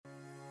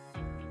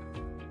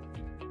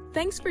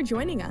Thanks for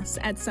joining us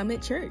at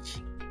Summit Church.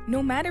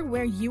 No matter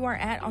where you are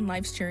at on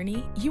life's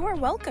journey, you are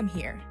welcome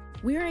here.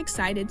 We are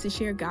excited to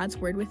share God's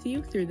Word with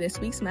you through this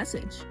week's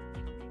message.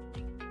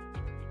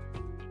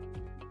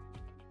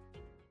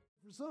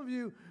 For some of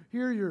you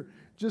here, you're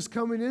just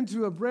coming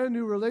into a brand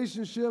new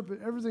relationship,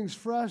 and everything's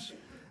fresh,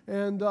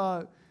 and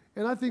I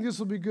think this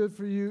will be good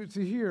for you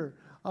to hear.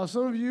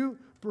 Some of you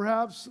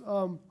perhaps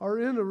are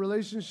in a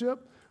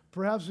relationship,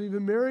 perhaps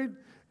even married,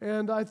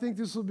 and I think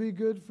this will be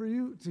good for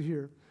you to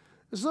hear.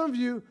 And some of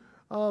you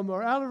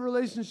are out of a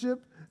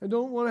relationship and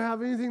don't want to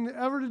have anything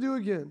ever to do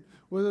again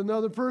with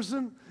another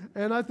person,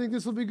 and I think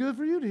this will be good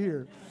for you to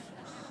hear.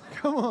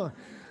 Come on.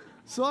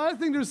 So I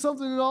think there's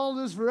something in all of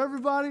this for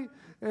everybody,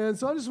 and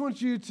so I just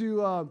want you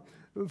to,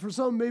 for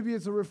some maybe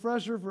it's a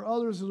refresher, for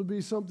others it'll be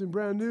something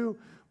brand new,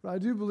 but I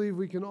do believe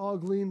we can all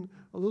glean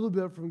a little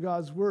bit from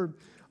God's Word.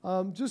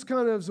 Just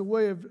kind of as a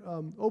way of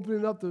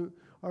opening up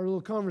our little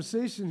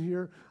conversation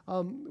here,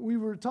 we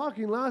were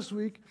talking last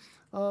week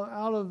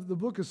out of the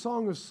book of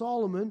Song of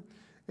Solomon,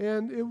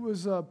 and it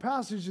was a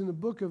passage in the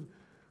book of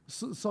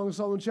Song of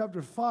Solomon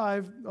chapter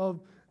 5 of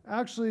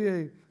actually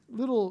a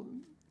little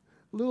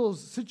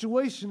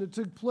situation that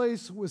took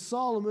place with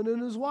Solomon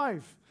and his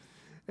wife.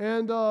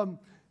 And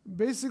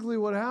basically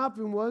what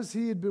happened was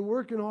he had been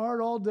working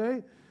hard all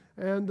day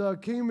and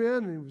came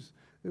in, and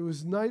it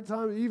was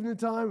nighttime, evening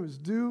time, it was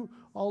dew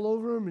all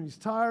over him, and he's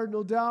tired,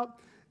 no doubt,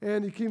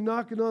 and he came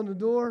knocking on the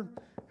door.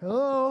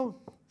 Hello,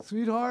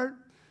 sweetheart.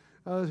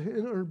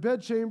 In her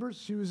bedchambers.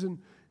 She was in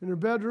her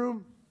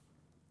bedroom.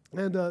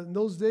 And in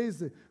those days,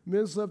 the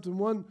men slept in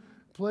one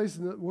place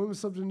and the women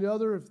slept in the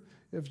other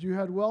if you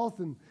had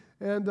wealth.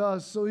 And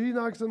so he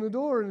knocks on the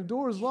door, and the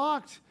door is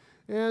locked.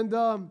 And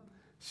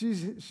she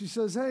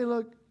says, "Hey,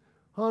 look,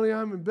 honey,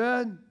 I'm in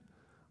bed.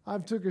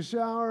 I've took a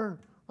shower.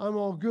 I'm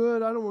all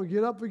good. I don't want to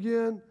get up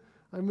again.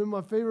 I'm in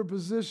my favorite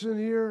position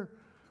here.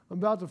 I'm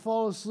about to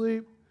fall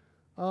asleep.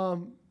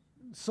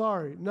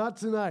 Sorry, not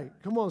tonight."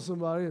 Come on,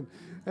 somebody.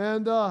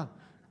 And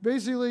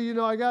basically,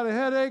 I got a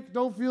headache,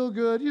 don't feel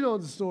good. You know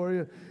the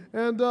story.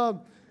 And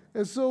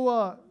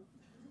so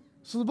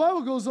the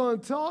Bible goes on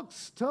and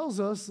tells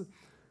us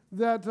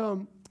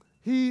that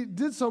he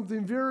did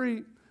something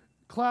very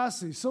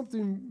classy,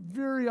 something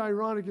very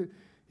ironic.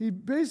 He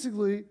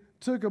basically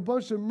took a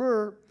bunch of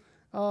myrrh,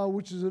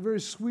 which is a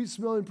very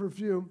sweet-smelling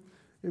perfume,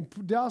 and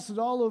doused it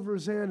all over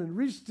his hand and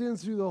reached in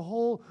through the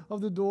hole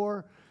of the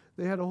door.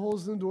 They had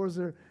holes in the doors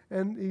there,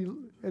 and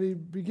he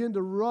began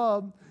to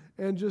rub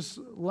and just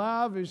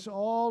lavish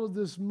all of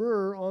this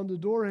myrrh on the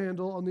door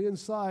handle on the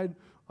inside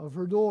of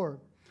her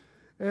door.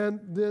 And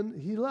then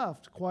he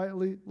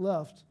quietly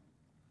left.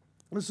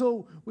 And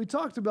so we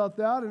talked about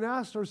that and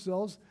asked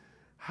ourselves,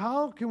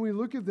 how can we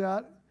look at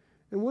that,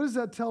 and what does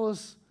that tell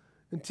us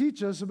and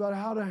teach us about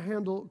how to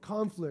handle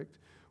conflict?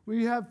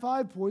 We have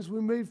 5 points.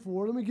 We made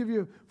 4. Let me give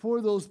you 4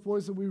 of those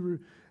points that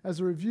as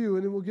a review,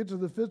 and then we'll get to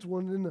the 5th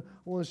one, and then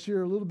I want to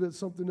share a little bit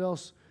something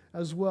else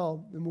as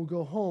well, and we'll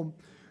go home.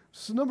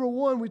 So number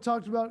 1, we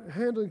talked about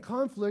handling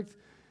conflict.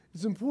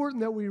 It's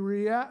important that we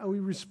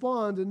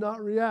respond and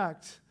not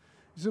react.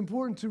 It's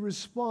important to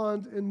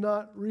respond and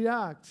not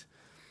react.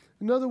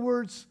 In other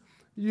words,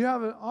 you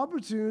have an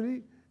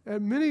opportunity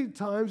at many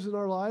times in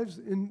our lives,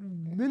 in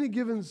many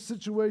given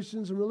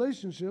situations and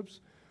relationships,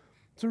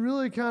 to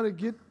really kind of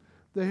get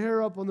the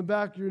hair up on the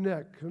back of your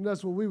neck. And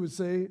that's what we would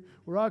say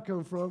where I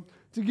come from.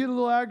 To get a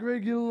little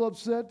aggravated, get a little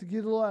upset, to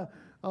get a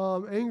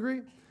little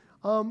angry.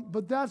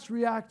 But that's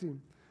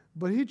reacting.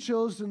 But he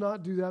chose to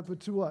not do that, but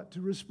to what?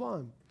 To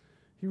respond.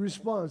 He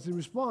responds. He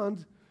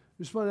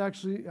responded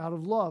actually out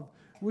of love.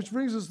 Which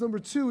brings us number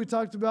 2, we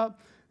talked about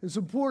it's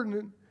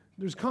important,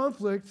 there's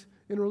conflict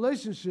in a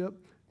relationship,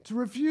 to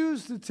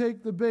refuse to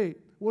take the bait.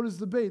 What is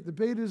the bait? The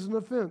bait is an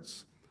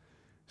offense.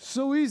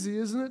 So easy,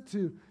 isn't it,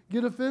 to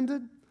get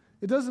offended?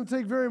 It doesn't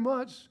take very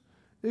much.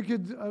 It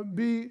could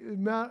be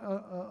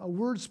a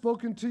word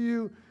spoken to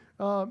you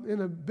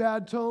in a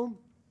bad tone.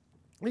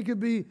 It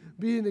could be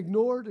being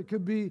ignored. It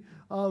could be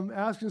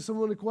asking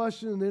someone a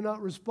question and they're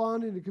not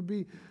responding. It could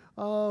be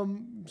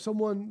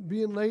someone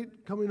being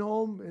late, coming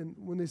home, and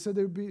when they said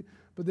they would be,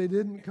 but they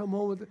didn't come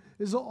home.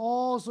 There's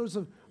all sorts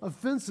of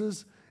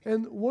offenses.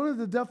 And one of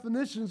the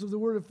definitions of the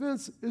word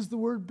offense is the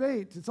word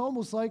bait. It's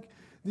almost like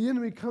the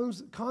enemy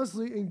comes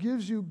constantly and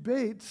gives you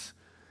baits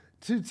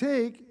to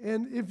take,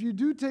 and if you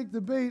do take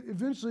the bait,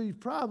 eventually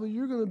probably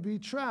you're going to be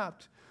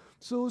trapped.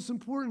 So it's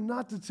important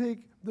not to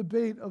take the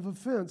bait of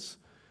offense.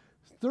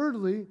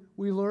 Thirdly,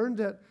 we learned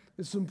that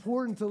it's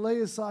important to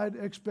lay aside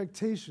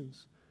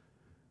expectations.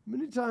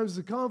 Many times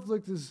the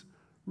conflict is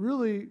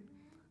really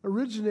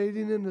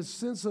originating in a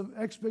sense of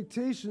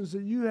expectations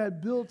that you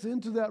had built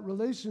into that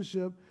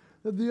relationship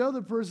that the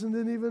other person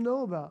didn't even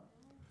know about.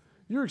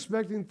 You're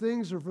expecting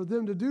things or for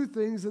them to do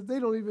things that they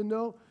don't even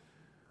know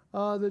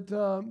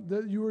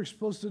that you were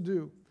supposed to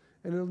do.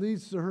 And it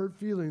leads to hurt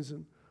feelings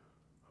and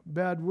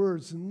bad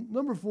words. And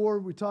number 4,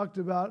 we talked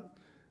about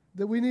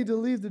that we need to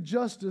leave the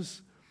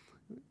justice,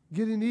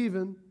 getting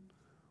even,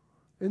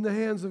 in the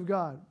hands of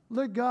God.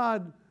 Let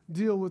God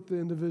deal with the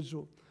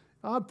individual.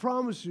 I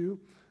promise you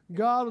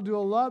God will do a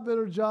lot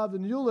better job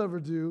than you'll ever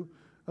do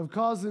of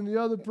causing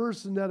the other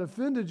person that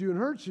offended you and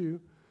hurt you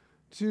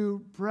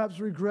to perhaps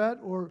regret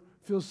or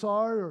feel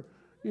sorry or,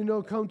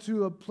 come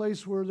to a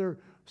place where they're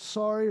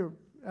sorry or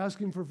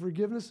asking for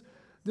forgiveness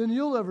than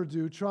you'll ever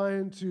do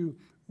trying to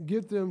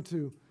get them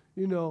to,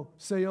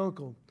 say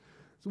uncle.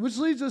 So which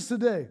leads us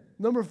today.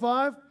 Number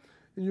 5,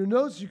 in your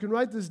notes, you can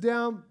write this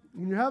down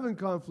when you're having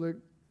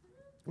conflict.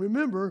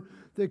 Remember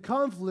that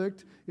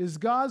conflict is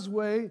God's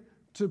way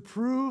to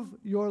prove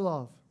your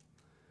love.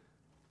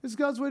 It's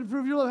God's way to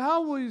prove your love.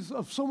 How will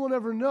someone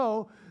ever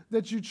know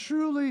that you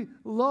truly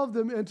love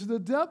them and to the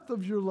depth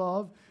of your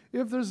love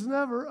if there's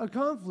never a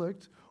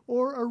conflict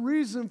or a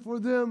reason for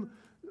them,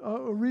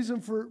 a reason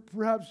for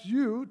perhaps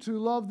you to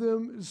love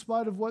them in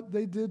spite of what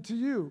they did to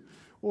you,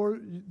 or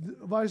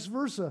vice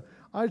versa?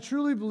 I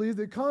truly believe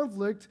that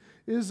conflict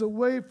is a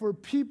way for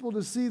people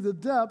to see the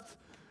depth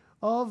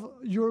of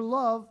your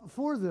love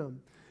for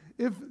them.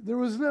 If there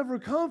was never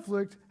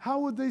conflict, how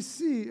would they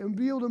see and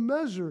be able to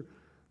measure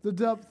the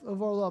depth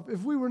of our love?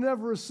 If we were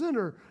never a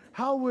sinner,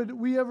 how would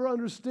we ever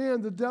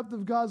understand the depth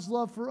of God's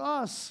love for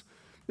us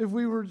if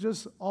we were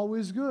just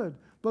always good?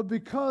 But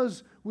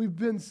because we've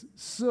been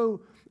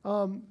so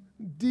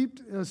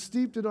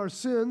steeped in our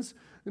sins,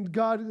 and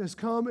God has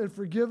come and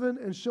forgiven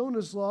and shown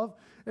us love,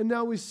 and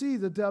now we see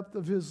the depth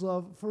of his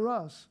love for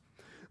us.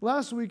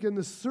 Last week in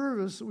the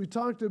service, we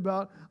talked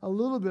about a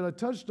little bit, I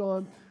touched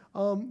on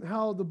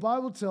how the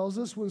Bible tells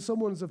us when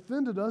someone has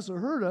offended us or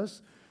hurt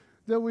us,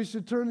 that we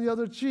should turn the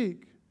other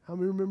cheek. How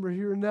many remember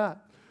hearing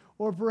that?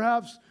 Or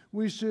perhaps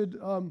we should,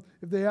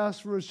 if they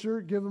ask for a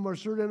shirt, give them our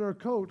shirt and our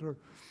coat.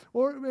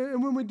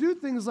 And when we do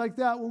things like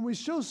that, when we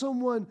show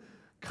someone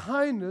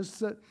kindness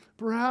that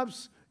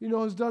perhaps,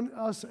 has done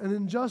us an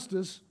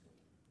injustice,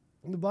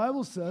 the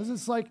Bible says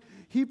it's like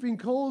heaping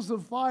coals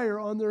of fire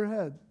on their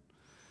head.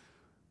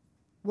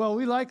 Well,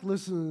 we like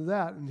listening to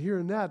that and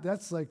hearing that.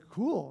 That's like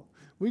cool.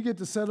 We get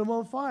to set them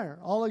on fire.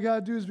 All I got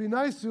to do is be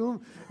nice to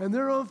them, and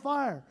they're on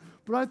fire.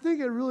 But I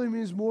think it really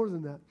means more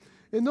than that.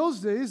 In those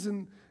days,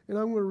 and I'm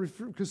going to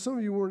refer, because some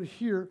of you weren't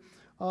here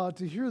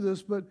to hear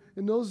this, but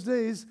in those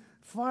days,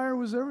 fire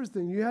was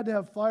everything. You had to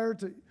have fire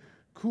to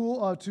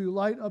to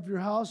light up your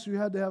house. You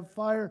had to have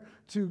fire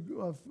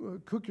to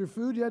cook your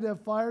food. You had to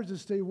have fire to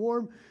stay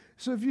warm.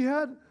 So if you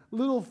had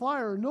little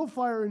fire, no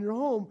fire in your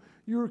home,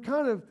 you were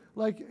kind of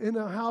like in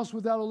a house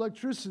without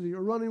electricity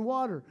or running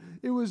water.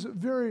 It was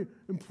very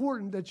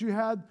important that you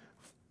had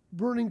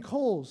burning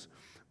coals.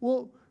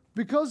 Well,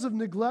 because of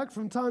neglect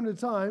from time to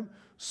time,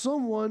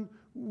 some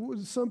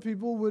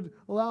people would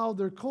allow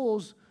their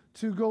coals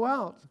to go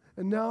out,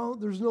 and now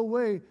there's no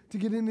way to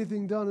get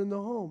anything done in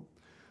the home.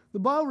 The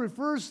Bible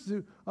refers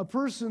to a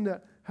person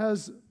that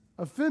has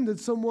offended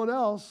someone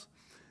else,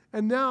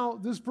 and now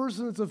this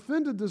person that's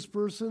offended this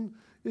person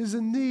is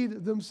in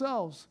need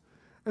themselves.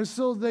 And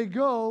so they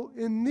go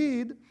in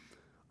need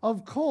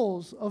of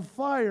coals, of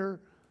fire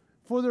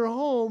for their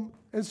home,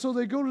 and so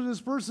they go to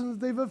this person that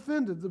they've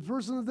offended, the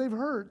person that they've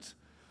hurt.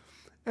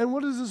 And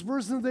what does this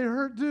person that they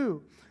hurt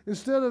do?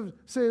 Instead of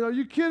saying, "Are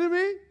you kidding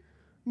me?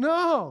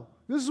 No,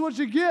 this is what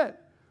you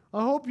get.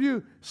 I hope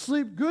you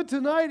sleep good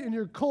tonight in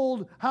your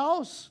cold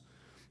house."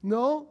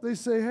 No, they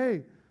say,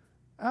 "Hey,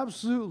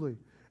 absolutely."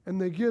 And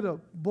they get a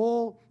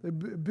bowl, a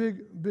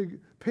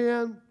big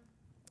pan,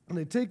 and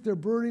they take their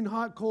burning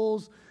hot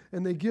coals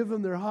and they give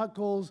them their hot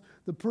coals.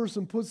 The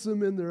person puts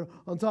them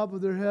on top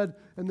of their head,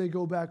 and they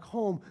go back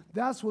home.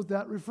 That's what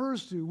that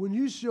refers to. When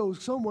you show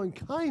someone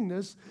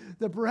kindness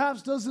that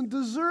perhaps doesn't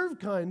deserve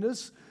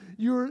kindness,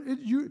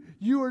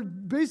 you are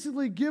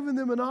basically giving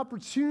them an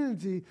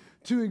opportunity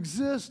to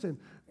exist and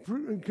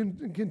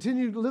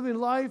continue living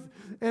life.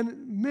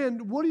 And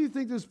man, what do you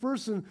think this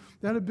person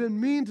that had been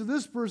mean to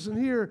this person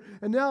here,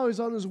 and now he's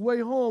on his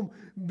way home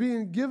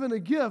being given a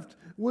gift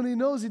when he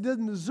knows he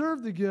didn't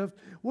deserve the gift?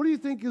 What do you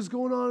think is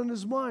going on in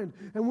his mind?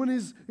 And when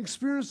he's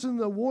experiencing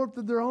the warmth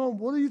of their home,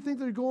 what do you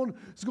think is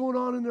going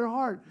on in their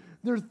heart?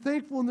 They're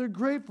thankful and they're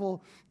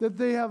grateful that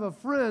they have a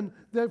friend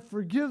that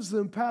forgives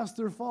them past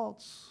their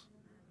faults.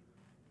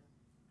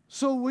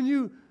 So when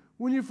you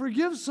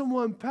forgive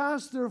someone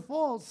past their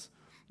faults,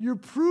 you're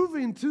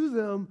proving to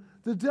them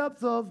the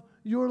depth of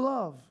your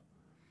love.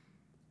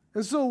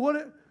 And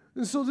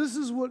so this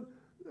is what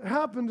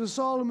happened to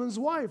Solomon's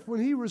wife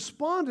when he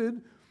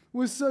responded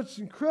with such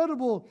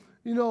incredible,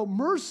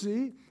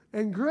 mercy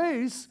and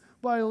grace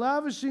by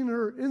lavishing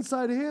her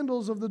inside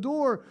handles of the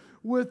door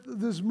with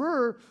this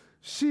myrrh.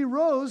 She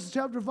rose,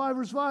 chapter 5,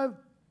 verse 5,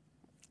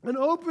 and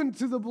opened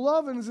to the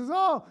beloved and says,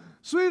 "Oh,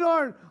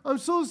 sweetheart, I'm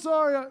so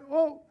sorry.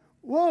 Oh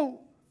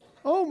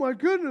my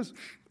goodness.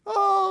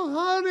 Oh,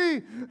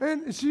 honey."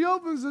 And she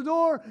opens the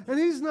door, and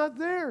he's not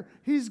there.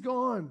 He's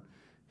gone.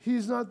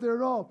 He's not there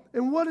at all.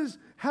 And what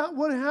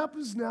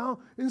happens now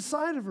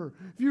inside of her?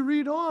 If you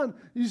read on,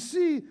 you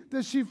see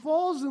that she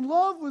falls in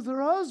love with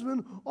her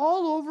husband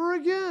all over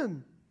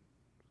again.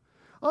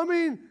 I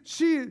mean,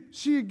 she had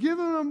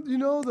given him,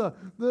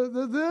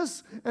 the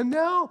this, and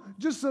now,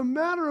 just a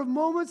matter of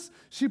moments,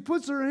 she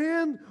puts her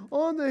hand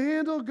on the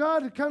handle.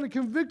 God had kind of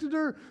convicted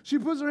her. She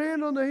puts her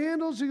hand on the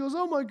handle. She goes,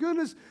 oh my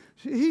goodness,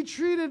 he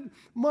treated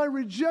my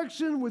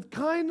rejection with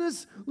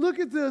kindness. Look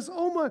at this.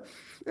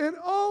 And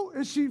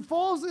she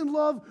falls in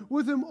love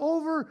with him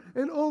over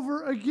and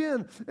over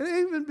again. And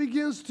even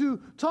begins to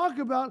talk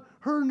about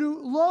her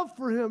new love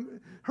for him.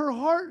 Her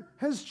heart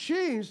has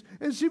changed,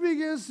 and she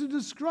begins to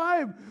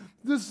describe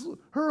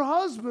her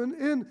husband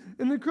in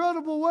an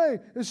incredible way.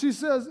 And she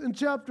says in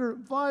chapter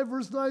 5,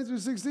 verse 9 through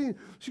 16,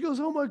 she goes,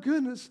 oh my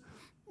goodness,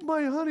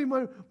 my honey,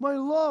 my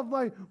love,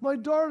 my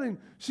darling.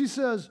 She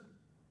says,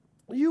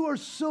 you are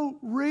so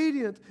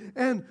radiant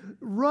and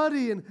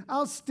ruddy and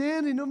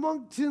outstanding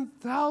among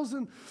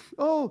 10,000.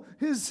 Oh,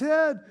 his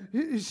head,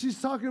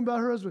 she's talking about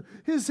her husband.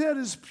 His head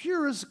is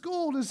pure as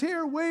gold, his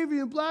hair wavy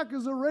and black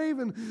as a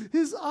raven.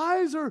 His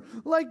eyes are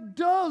like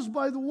doves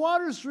by the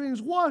water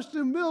streams, washed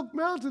in milk,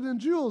 mounted in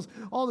jewels.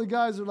 All the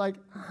guys are like,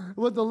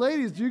 with the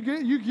ladies, you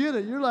get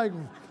it. You're like,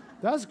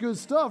 that's good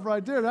stuff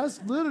right there. That's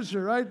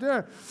literature right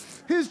there.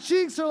 His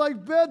cheeks are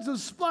like beds of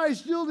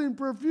spice yielding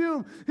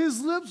perfume. His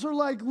lips are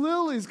like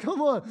lilies.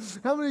 Come on.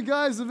 How many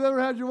guys have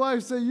ever had your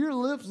wife say, your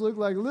lips look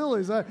like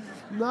lilies? I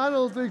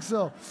don't think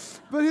so.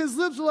 But his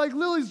lips are like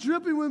lilies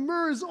dripping with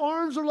myrrh. His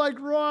arms are like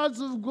rods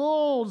of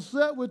gold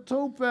set with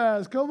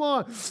topaz. Come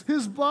on.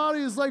 His body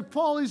is like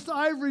polished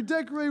ivory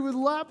decorated with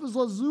lapis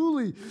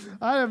lazuli.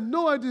 I have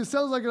no idea. It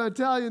sounds like an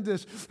Italian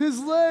dish. His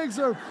legs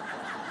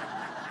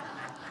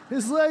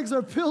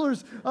are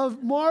pillars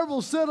of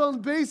marble set on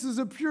bases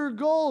of pure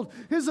gold.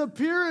 His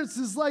appearance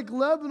is like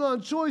Lebanon,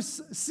 choice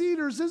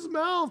cedars. His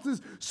mouth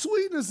is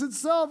sweetness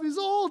itself. He's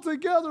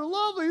altogether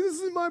lovely.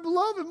 This is my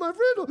beloved, my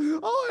friend.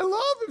 Oh, I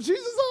love him.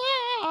 Jesus,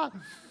 ah!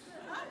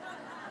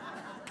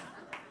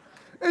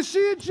 And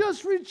she had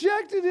just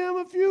rejected him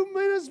a few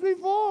minutes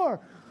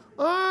before.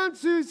 I'm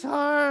too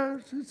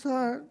tired.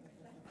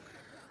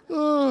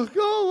 Oh,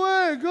 go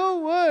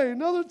away.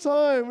 Another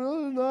time,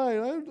 another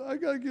night. I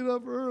got to get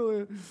up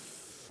early.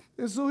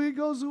 And so he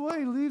goes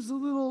away, leaves a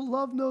little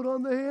love note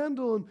on the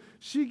handle, and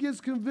she gets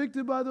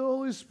convicted by the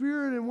Holy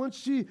Spirit. And once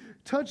she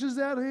touches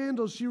that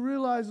handle, she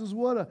realizes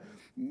what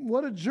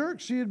a jerk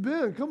she had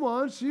been. Come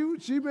on,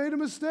 she made a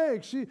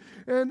mistake.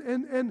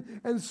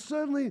 And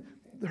suddenly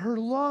her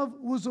love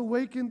was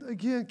awakened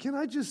again. Can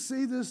I just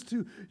say this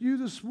to you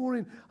this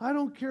morning? I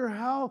don't care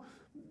how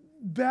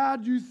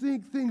bad you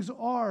think things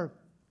are.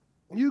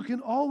 You can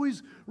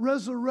always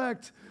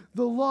resurrect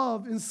the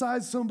love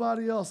inside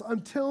somebody else. I'm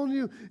telling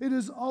you, it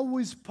is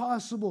always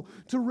possible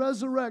to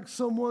resurrect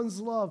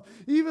someone's love.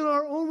 Even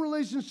our own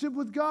relationship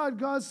with God,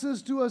 God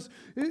says to us,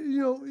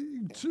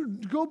 to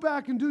go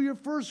back and do your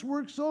first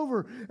works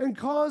over and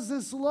cause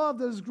this love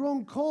that has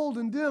grown cold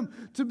and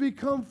dim to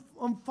become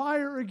on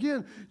fire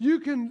again. You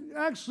can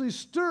actually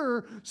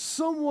stir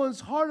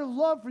someone's heart of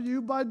love for you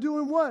by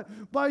doing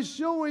what? By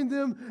showing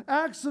them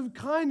acts of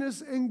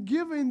kindness and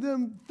giving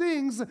them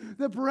things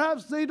that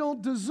perhaps they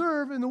don't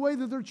deserve in the way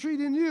that they're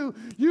treating you.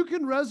 You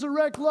can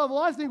resurrect love.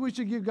 Well, I think we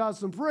should give God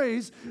some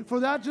praise for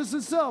that just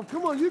itself.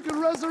 Come on, you can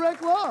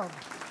resurrect love.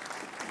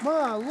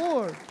 My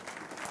Lord.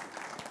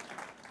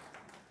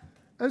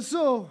 And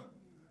so,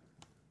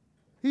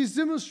 he's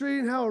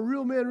demonstrating how a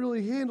real man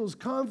really handles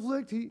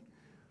conflict.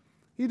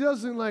 He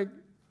doesn't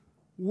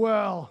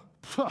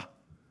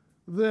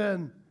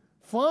then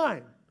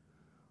fine.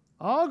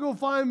 I'll go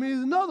find me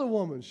another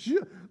woman.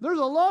 There's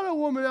a lot of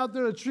women out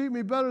there that treat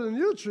me better than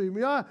you treat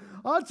me.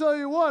 I'll tell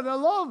you what, a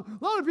lot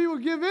of people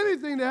give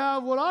anything to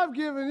have what I've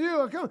given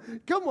you.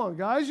 Come on,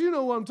 guys, you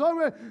know what I'm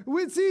talking about.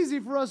 It's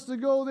easy for us to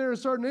go there and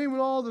start naming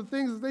all the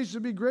things that they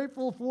should be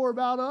grateful for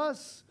about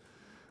us.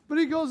 But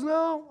he goes,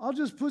 no, I'll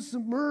just put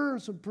some myrrh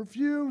and some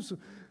perfume,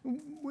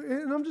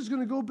 and I'm just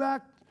going to go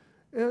back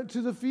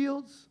to the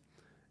fields,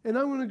 and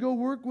I'm going to go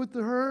work with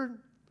the herd.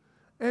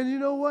 And you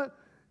know what?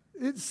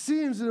 It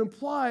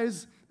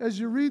implies, as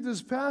you read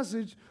this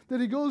passage, that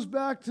he goes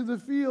back to the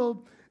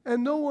field,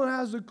 and no one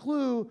has a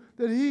clue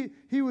that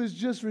he was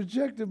just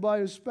rejected by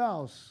his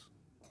spouse.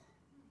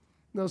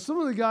 Now, some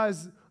of the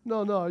guys,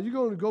 no, you're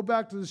going to go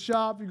back to the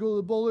shop, you go to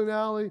the bowling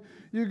alley,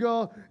 you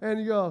go,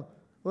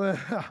 well,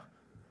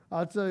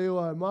 I'll tell you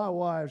what, my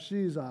wife,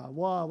 she's a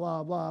blah,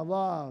 blah, blah,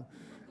 blah.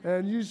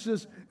 And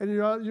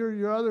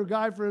your other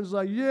guy friend's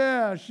like,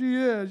 yeah, she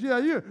is.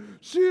 Yeah,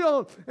 she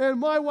don't. And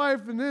my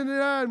wife, and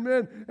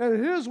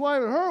his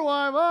wife, and her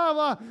wife, blah,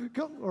 blah.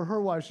 Or her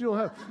wife, she don't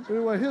have.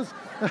 Anyway, his.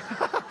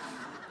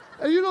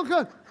 And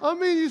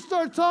you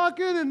start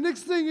talking, and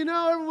next thing you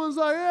know, everyone's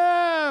like,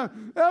 yeah,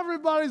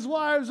 everybody's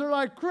wives are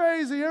like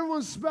crazy.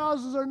 Everyone's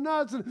spouses are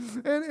nuts.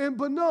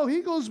 But no,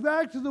 he goes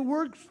back to the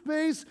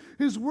workspace,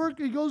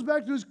 he goes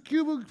back to his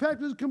cubicle, back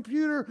to his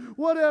computer,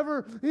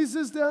 whatever. He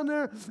sits down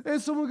there,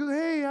 and someone goes,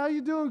 hey, how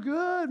you doing?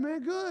 Good,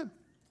 man, good.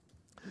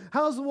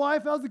 How's the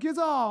wife? How's the kids?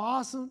 Oh,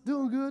 awesome.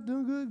 Doing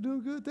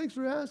good. Thanks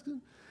for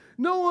asking.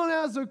 No one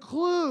has a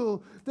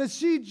clue that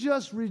she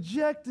just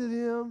rejected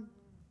him.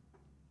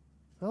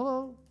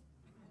 Hello?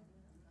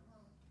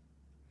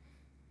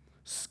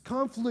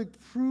 Conflict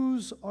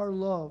proves our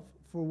love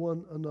for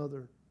one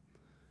another.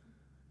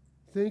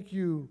 Thank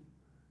you.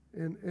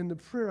 And the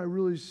prayer I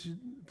really should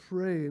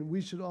pray, and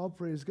we should all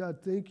pray, is, God,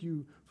 thank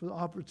you for the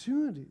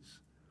opportunities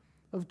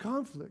of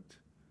conflict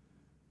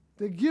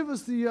that give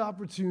us the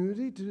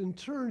opportunity to, in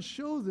turn,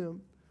 show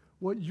them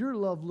what your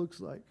love looks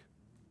like.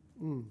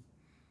 You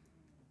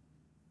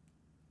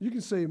can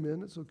say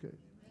amen. It's okay.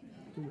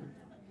 Amen.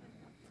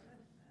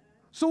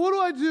 So what do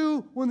I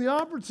do when the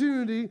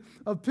opportunity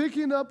of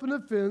picking up an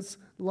offense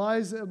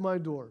lies at my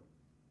door?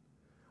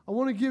 I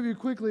want to give you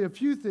quickly a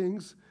few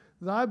things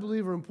that I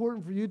believe are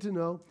important for you to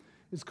know.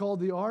 It's called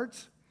the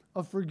art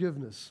of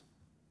forgiveness.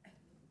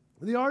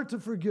 The art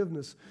of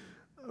forgiveness.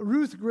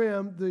 Ruth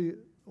Graham, the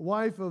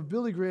wife of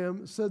Billy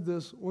Graham, said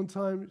this one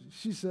time.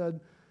 She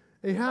said,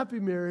 "A happy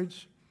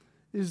marriage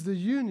is the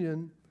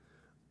union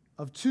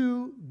of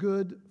two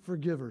good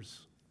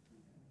forgivers."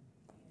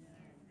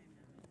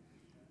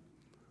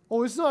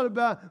 Oh, it's not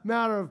a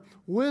matter of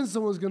when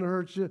someone's going to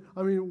hurt you.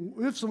 I mean,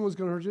 if someone's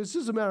going to hurt you. It's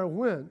just a matter of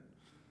when.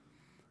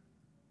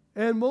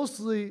 And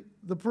mostly,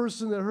 the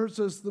person that hurts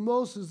us the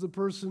most is the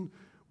person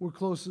we're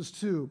closest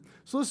to.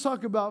 So let's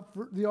talk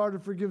about the art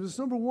of forgiveness.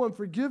 Number one,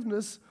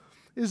 forgiveness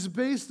is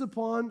based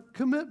upon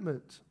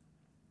commitment.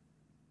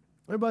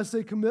 Everybody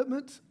say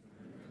commitment.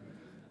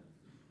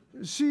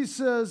 She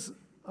says,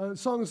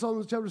 Song of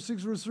Solomon chapter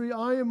 6, verse 3,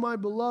 "I am my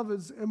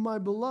beloved's, and my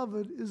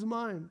beloved is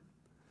mine."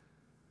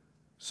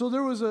 So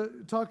there was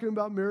talking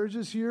about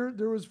marriages here,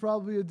 there was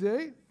probably a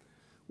day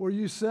where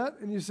you sat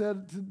and you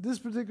said, this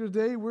particular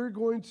day, we're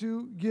going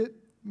to get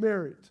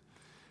married.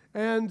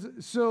 And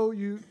so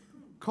you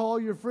call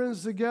your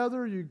friends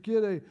together, you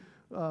get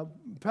a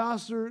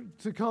pastor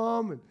to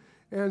come,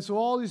 and so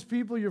all these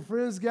people, your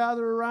friends,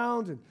 gather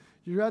around, and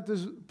you're at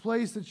this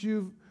place that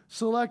you've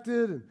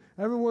selected, and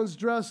everyone's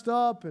dressed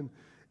up,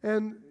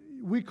 and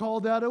we call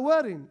that a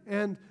wedding.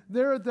 And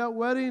there at that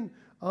wedding,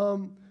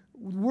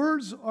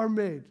 words are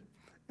made.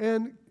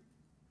 And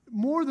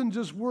more than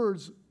just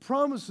words,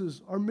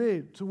 promises are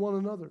made to one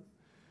another.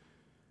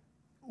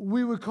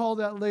 We would call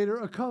that later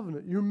a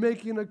covenant. You're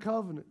making a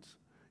covenant.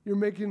 You're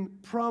making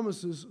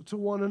promises to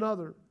one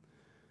another.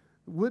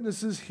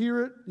 Witnesses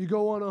hear it. You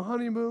go on a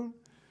honeymoon.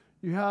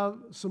 You have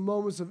some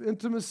moments of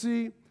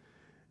intimacy,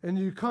 and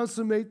you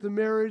consummate the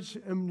marriage,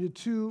 and you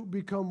two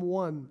become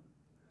one.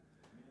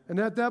 And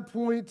at that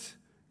point,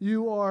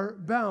 you are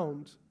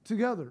bound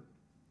together.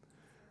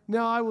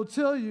 Now, I will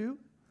tell you,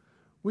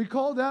 we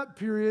call that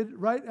period,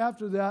 right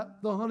after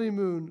that, the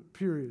honeymoon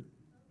period.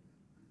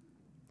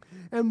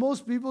 And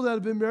most people that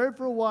have been married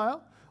for a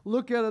while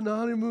look at a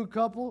honeymoon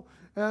couple,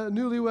 a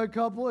newlywed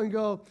couple, and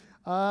go,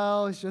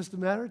 "Oh, it's just a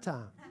matter of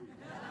time.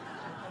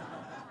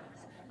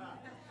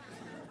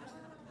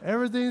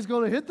 Everything's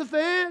going to hit the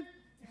fan.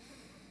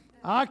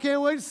 I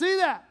can't wait to see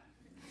that."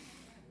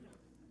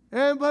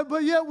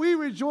 But yet we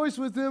rejoice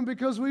with them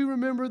because we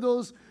remember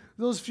those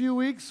few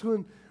weeks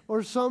when,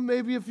 or some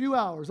maybe a few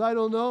hours, I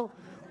don't know,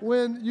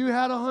 when you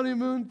had a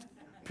honeymoon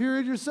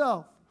period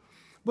yourself.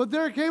 But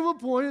there came a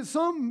point, at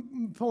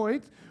some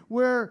point,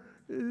 where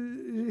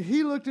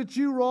he looked at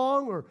you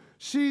wrong, or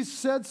she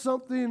said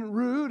something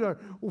rude, or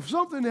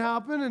something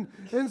happened,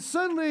 and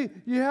suddenly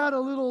you had a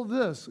little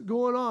this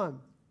going on.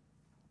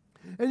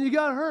 And you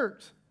got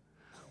hurt.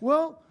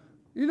 Well,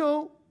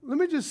 let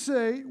me just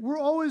say, we're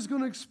always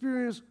going to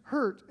experience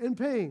hurt and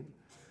pain.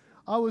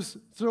 I was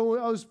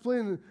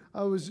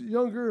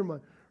younger, in my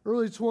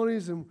early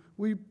 20s, and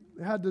we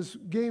had this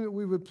game that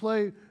we would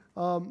play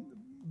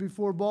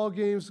before ball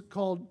games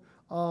called,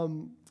 I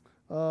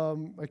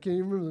can't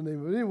even remember the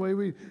name of it. Anyway,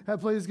 we had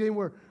played this game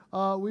where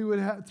we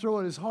would throw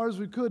it as hard as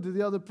we could to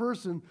the other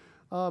person,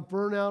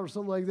 burnout or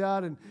something like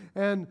that,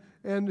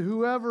 and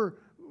whoever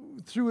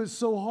threw it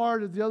so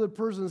hard that the other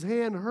person's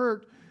hand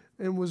hurt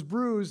and was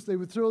bruised, they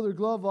would throw their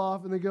glove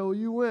off and they go, "Well,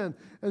 you win."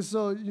 And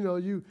so,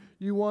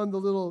 you won the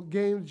little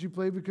game that you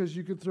played because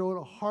you could throw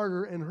it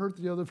harder and hurt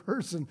the other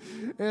person.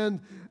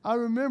 And I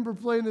remember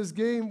playing this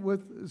game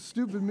with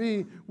stupid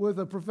me with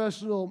a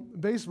professional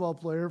baseball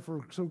player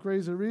for some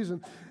crazy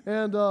reason.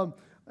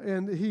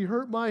 And he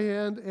hurt my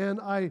hand, and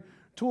I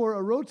tore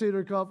a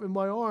rotator cuff in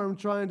my arm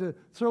trying to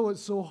throw it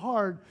so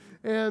hard.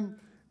 And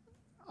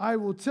I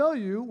will tell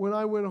you, when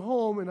I went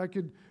home and I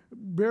could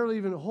barely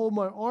even hold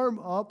my arm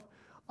up,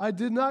 I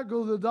did not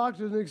go to the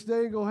doctor the next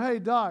day and go, "Hey,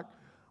 doc,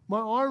 my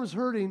arm's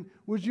hurting.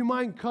 Would you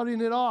mind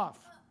cutting it off?"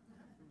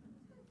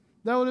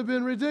 That would have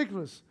been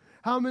ridiculous.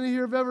 How many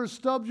here have ever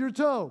stubbed your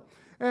toe?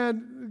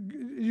 And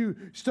you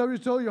stub your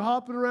toe, you're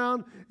hopping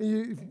around, and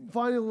you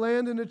finally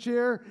land in a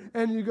chair,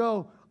 and you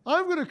go,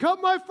 "I'm going to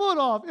cut my foot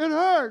off. It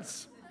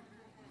hurts."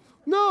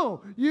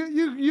 No,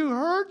 you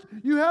hurt,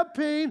 you have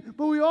pain,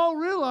 but we all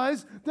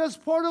realize that's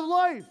part of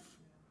life.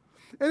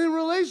 And in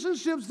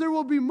relationships, there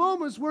will be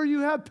moments where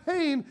you have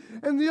pain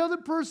and the other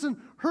person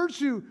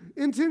hurts you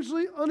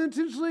intentionally,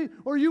 unintentionally,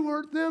 or you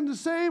hurt them the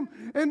same.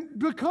 And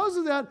because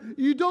of that,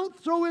 you don't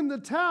throw in the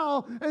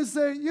towel and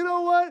say, you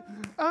know what?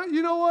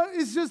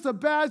 It's just a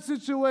bad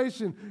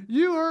situation.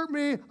 You hurt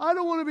me. I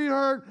don't want to be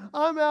hurt.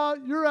 I'm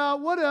out. You're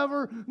out.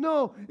 Whatever.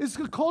 No, it's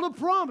called a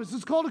promise.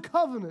 It's called a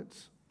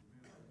covenant.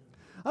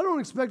 I don't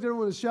expect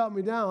everyone to shout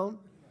me down.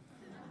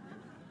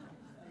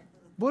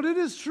 But it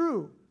is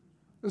true.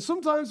 And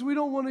sometimes we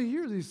don't want to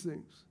hear these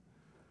things.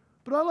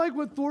 But I like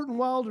what Thornton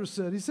Wilder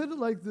said. He said it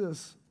like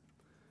this.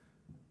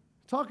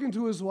 Talking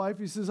to his wife,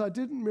 he says, I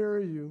didn't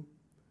marry you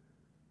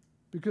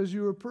because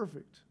you were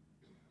perfect.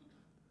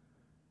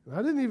 And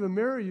I didn't even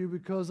marry you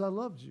because I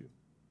loved you.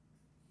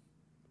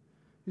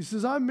 He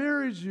says, I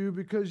married you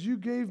because you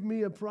gave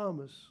me a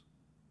promise.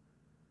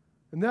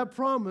 And that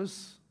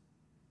promise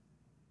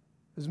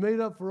is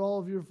made up for all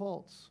of your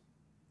faults.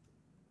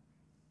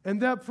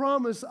 And that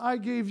promise I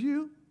gave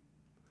you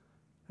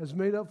has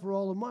made up for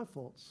all of my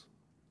faults.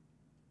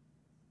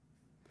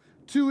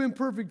 Two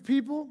imperfect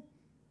people,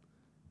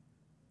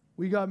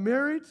 we got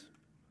married,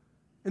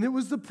 and it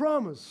was the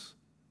promise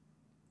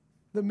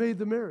that made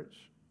the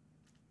marriage.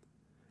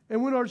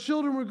 And when our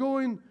children were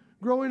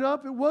growing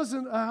up, it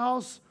wasn't a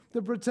house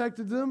that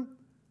protected them,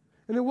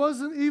 and it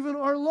wasn't even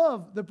our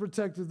love that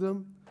protected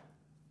them.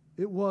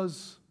 It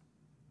was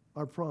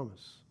our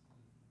promise.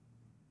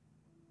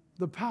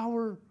 The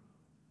power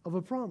of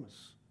a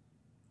promise,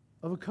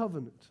 of a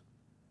covenant.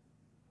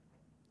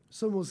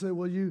 Some will say,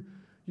 well, you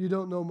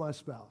don't know my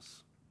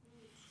spouse.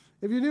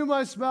 If you knew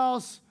my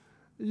spouse,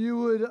 you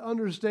would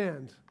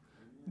understand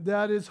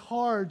that it's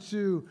hard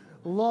to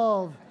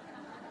love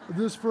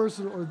this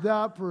person or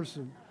that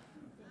person.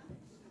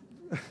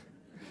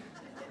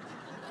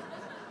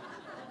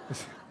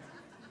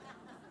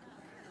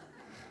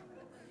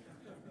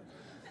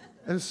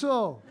 And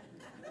so,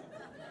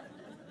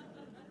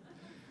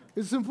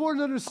 it's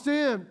important to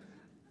understand.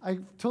 I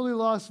totally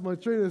lost my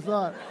train of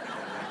thought.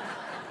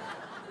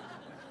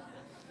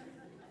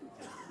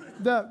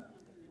 Let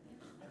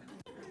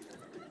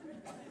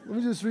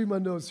me just read my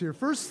notes here.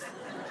 First,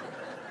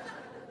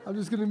 I'm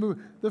just going to move.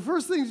 The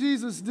first thing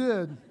Jesus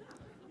did,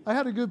 I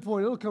had a good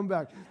point. It'll come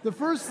back. The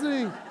first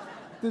thing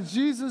that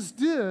Jesus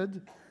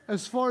did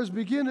as far as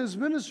begin his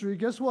ministry,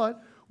 guess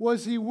what?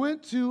 Was he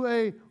went to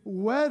a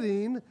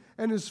wedding,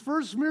 and his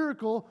first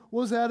miracle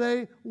was at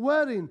a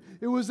wedding.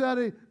 It was at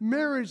a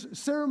marriage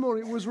ceremony.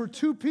 It was where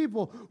two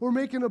people were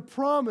making a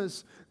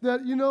promise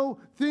that,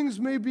 things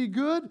may be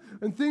good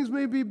and things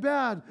may be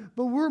bad,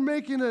 but we're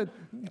making a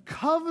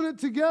covenant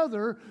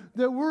together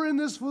that we're in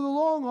this for the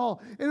long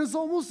haul. And it's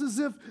almost as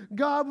if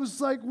God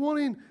was like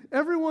wanting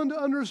everyone to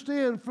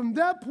understand from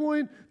that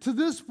point to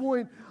this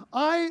point,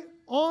 I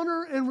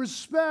honor and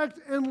respect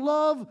and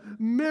love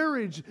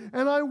marriage.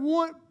 And I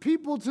want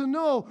people to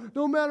know,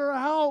 no matter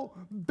how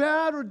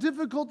bad or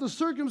difficult the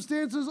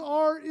circumstances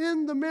are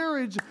in the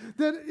marriage,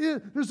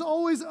 that there's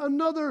always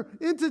another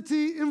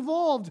entity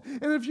involved.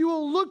 And if you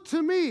will look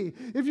to me,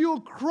 if you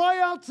will cry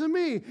out to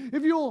me,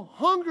 if you will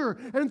hunger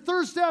and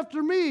thirst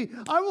after me,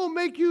 I will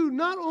make you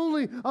not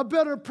only a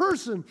better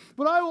person,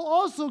 but I will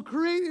also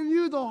create in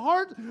you the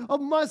heart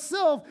of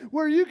myself,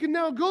 where you can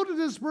now go to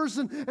this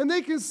person and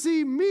they can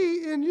see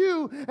me in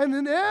you, and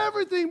then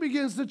everything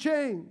begins to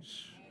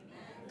change.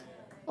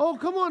 Oh,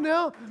 come on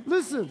now.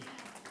 Listen,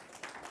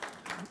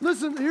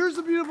 here's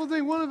the beautiful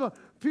thing. One of the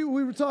people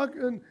we were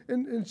talking,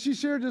 and she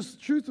shared this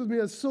truth with me.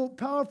 It's so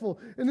powerful.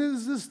 And it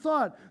is this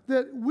thought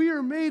that we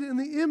are made in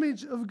the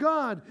image of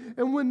God.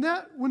 And when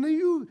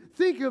you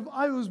think of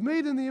I was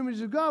made in the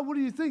image of God, what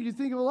do you think? You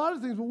think of a lot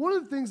of things. But one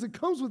of the things that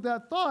comes with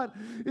that thought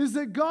is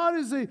that God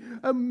is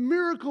a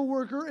miracle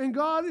worker, and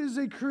God is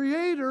a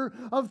creator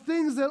of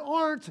things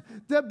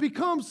that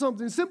become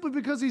something simply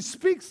because he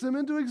speaks them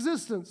into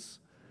existence.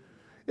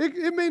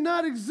 It may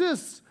not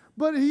exist,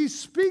 but he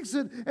speaks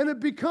it and it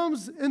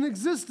becomes an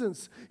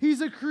existence.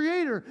 He's a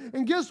creator.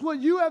 And guess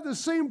what? You have the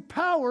same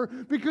power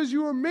because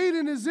you are made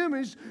in his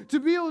image to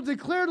be able to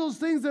declare those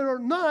things that are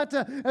not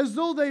as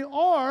though they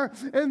are.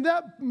 And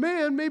that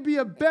man may be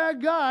a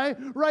bad guy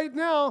right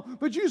now,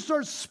 but you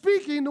start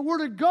speaking the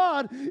word of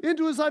God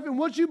into his life and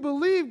what you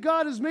believe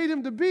God has made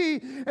him to be.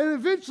 And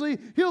eventually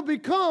he'll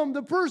become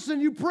the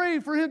person you pray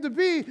for him to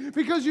be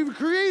because you've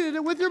created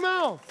it with your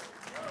mouth.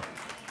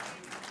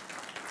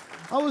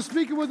 I was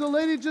speaking with a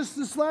lady just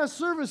this last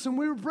service, and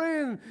we were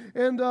praying,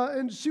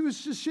 and she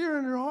was just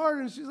sharing her heart,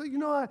 and she's like,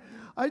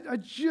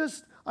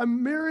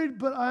 I'm married,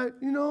 but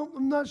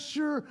I'm not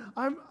sure.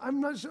 I'm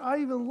not sure I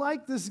even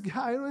like this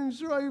guy. I'm not even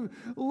sure I even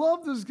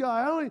love this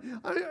guy.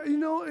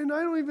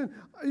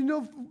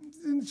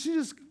 And she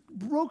just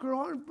broke her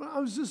heart.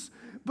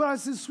 But I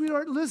said,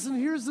 sweetheart, listen,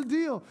 here's the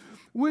deal.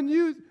 When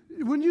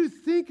you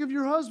think of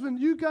your husband,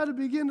 you got to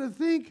begin to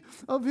think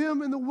of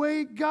him in the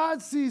way God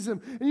sees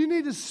him. And you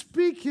need to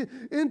speak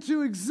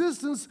into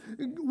existence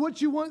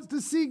what you want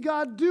to see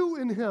God do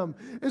in him.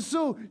 And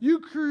so you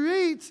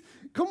create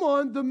come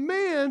on, the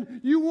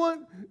man you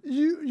want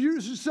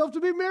yourself to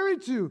be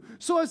married to.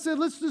 So I said,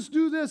 let's just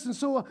do this. And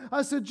so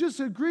I said, just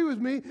agree with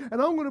me,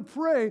 and I'm going to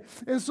pray.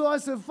 And so I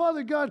said,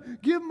 Father God,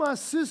 give my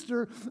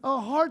sister a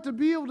heart to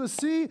be able to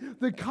see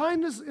the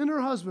kindness in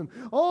her husband.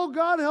 Oh,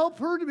 God, help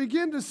her to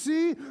begin to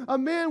see a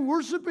man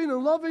worshiping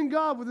and loving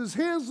God with his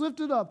hands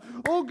lifted up.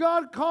 Oh,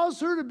 God, cause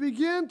her to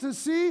begin to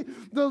see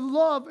the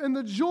love and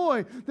the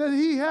joy that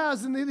he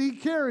has and that he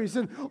carries.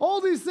 And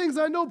all these things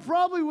I know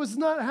probably was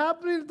not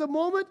happening at the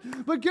moment,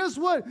 but guess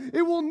what?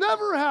 It will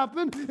never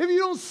happen if you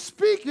don't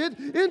speak it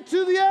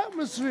into the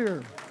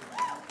atmosphere.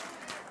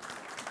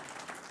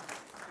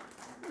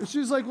 And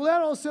she's like, well,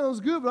 that all sounds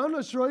good, but I'm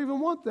not sure I even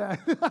want that.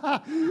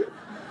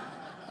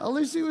 At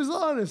least he was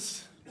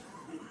honest.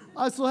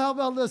 I said, well, how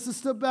about let's just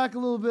step back a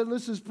little bit and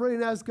let's just pray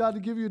and ask God to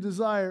give you a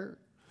desire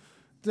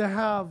to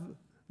have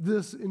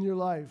this in your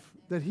life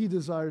that he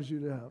desires you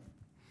to have.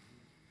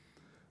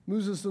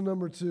 Moves us to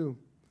number 2.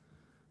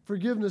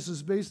 Forgiveness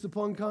is based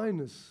upon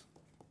kindness.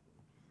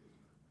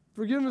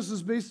 Forgiveness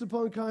is based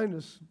upon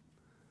kindness.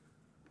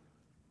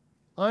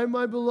 I am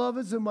my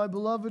beloved's, and my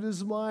beloved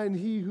is mine,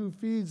 he who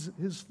feeds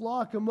his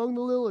flock among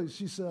the lilies,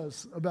 she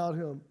says about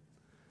him.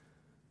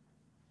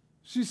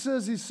 She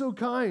says he's so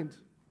kind.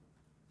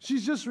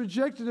 She's just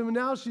rejected him, and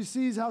now she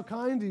sees how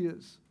kind he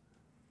is.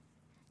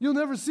 You'll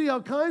never see how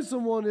kind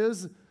someone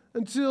is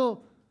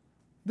until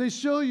they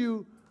show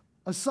you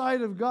a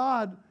side of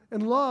God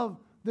and love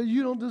that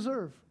you don't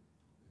deserve.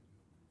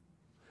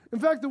 In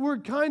fact, the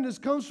word kindness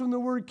comes from the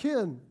word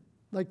kin,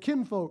 like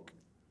kinfolk.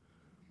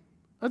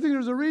 I think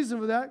there's a reason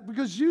for that,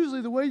 because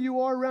usually the way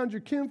you are around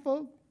your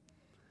kinfolk,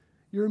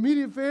 your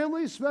immediate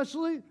family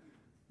especially,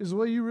 is the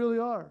way you really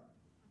are.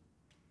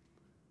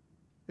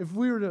 If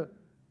we were to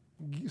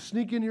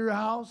sneak into your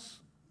house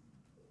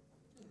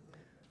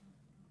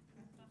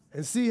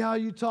and see how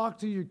you talk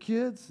to your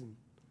kids and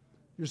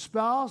your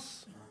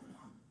spouse,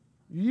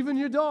 even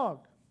your dog,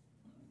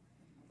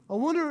 I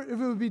wonder if it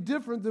would be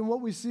different than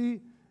what we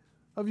see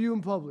of you in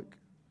public.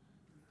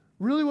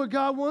 Really what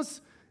God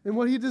wants and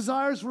what he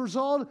desires for us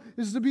all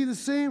is to be the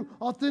same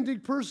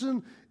authentic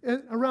person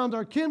around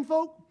our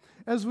kinfolk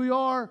as we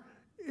are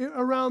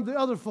around the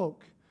other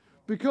folk.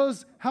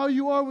 Because how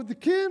you are with the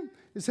kin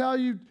is how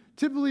you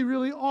typically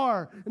really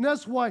are. And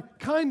that's why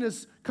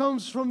kindness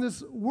comes from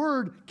this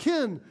word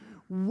kin.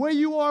 The way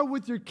you are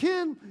with your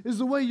kin is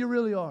the way you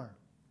really are.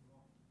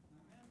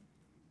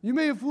 You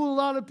may have fooled a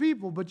lot of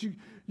people, but you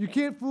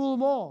can't fool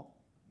them all.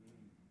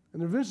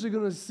 And they're eventually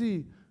going to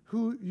see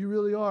who you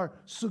really are.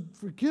 So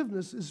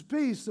forgiveness is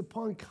based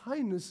upon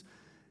kindness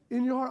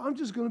in your heart. I'm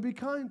just going to be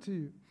kind to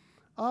you.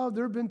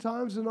 There have been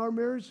times in our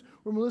marriage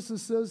where Melissa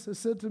has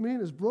said to me,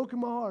 and it's broken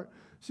my heart.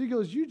 She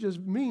goes, "You just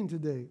mean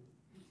today."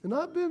 And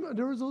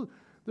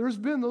there's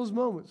been those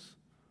moments.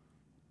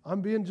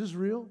 I'm being just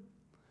real,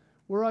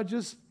 where I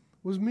just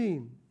was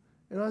mean.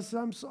 And I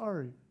said, "I'm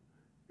sorry."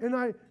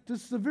 And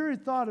just the very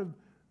thought of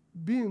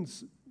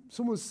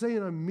someone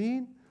saying I'm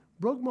mean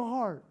broke my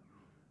heart.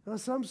 And I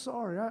said, "I'm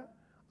sorry. I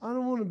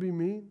don't want to be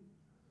mean.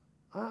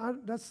 I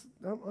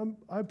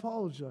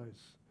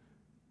apologize.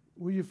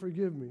 Will you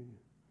forgive me?"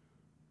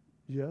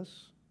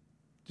 "Yes."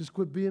 "Just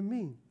quit being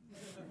mean."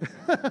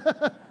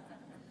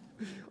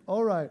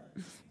 All right.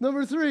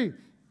 Number 3,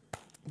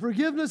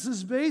 forgiveness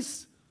is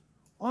based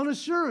on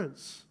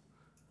assurance.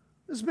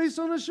 It's based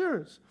on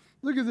assurance.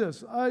 Look at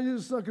this.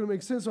 It's not going to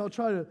make sense, so I'll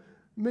try to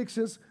make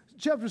sense.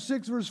 Chapter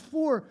 6, verse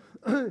 4,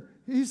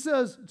 he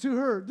says to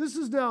her, this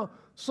is now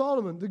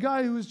Solomon, the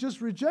guy who was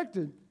just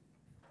rejected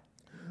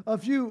a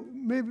few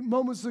maybe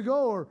moments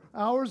ago or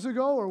hours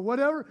ago or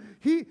whatever.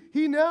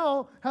 He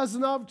now has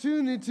an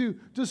opportunity to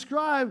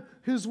describe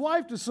his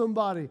wife to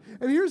somebody.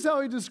 And here's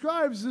how he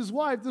describes his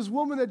wife, this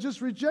woman that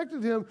just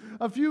rejected him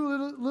a few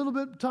little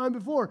bit time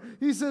before.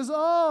 He says,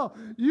 "Oh,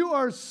 you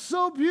are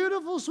so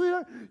beautiful,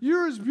 sweetheart.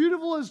 You're as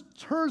beautiful as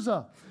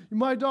Tirzah,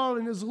 my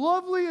darling, as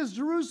lovely as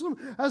Jerusalem,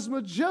 as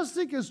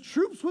majestic as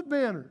troops with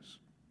banners."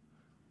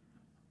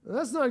 Now,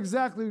 that's not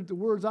exactly the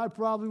words I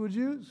probably would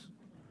use.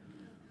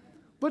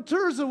 But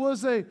Tirzah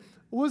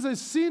was a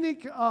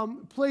scenic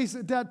place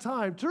at that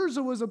time.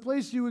 Tirzah was a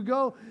place you would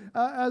go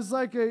as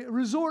like a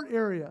resort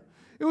area.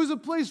 It was a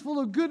place full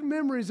of good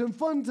memories and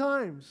fun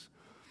times.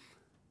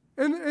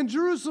 And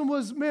Jerusalem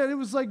was, it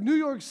was like New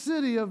York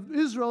City of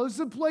Israel. It's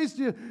a place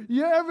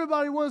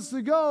everybody wants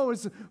to go.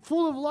 It's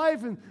full of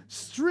life and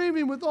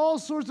streaming with all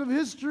sorts of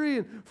history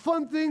and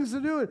fun things to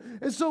do.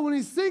 And so when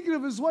he's thinking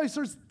of his wife,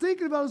 starts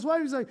thinking about his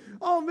wife, he's like,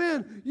 "Oh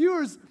man,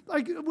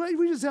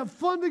 we just have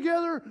fun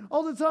together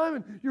all the time,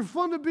 and you're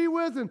fun to be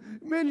with, and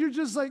man, you're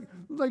just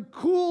like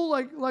cool,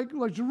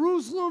 like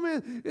Jerusalem."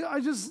 And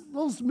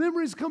those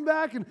memories come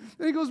back, and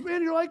he goes,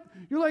 "Man, you're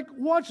like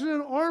watching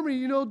an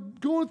army,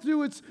 going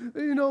through its,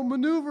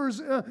 maneuvers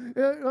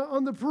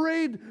on the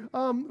parade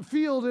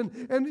field,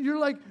 and you're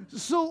like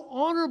so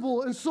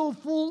honorable and so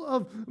full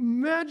of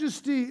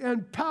majesty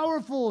and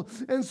powerful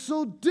and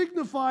so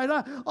dignified.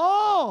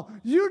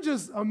 You're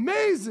just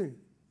amazing."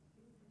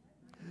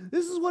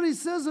 This is what he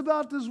says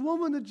about this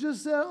woman that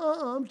just said,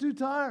 "I'm too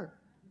tired."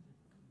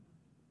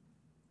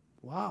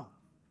 Wow.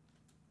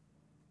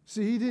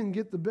 See, he didn't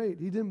get the bait.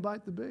 He didn't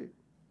bite the bait.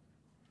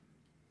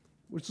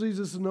 Which leads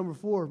us to number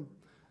 4.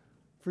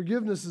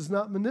 Forgiveness is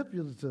not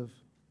manipulative.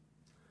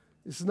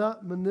 It's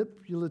not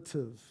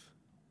manipulative.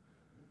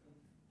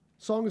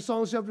 Song of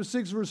Songs chapter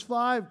 6, verse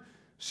 5,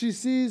 she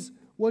sees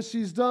what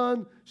she's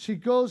done. She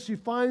goes, she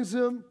finds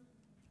him,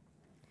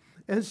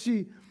 and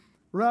she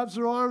wraps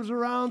her arms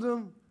around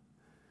him,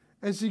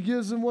 and she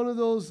gives him one of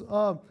those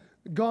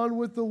Gone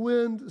with the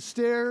Wind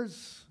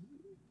stares.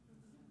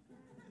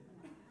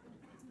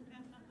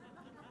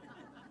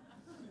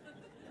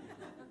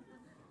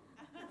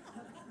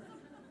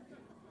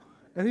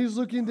 And he's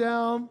looking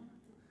down,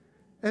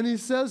 and he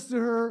says to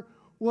her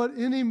what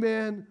any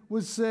man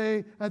would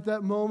say at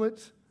that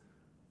moment: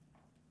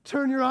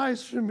 turn your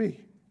eyes from me.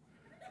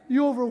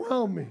 You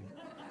overwhelm me.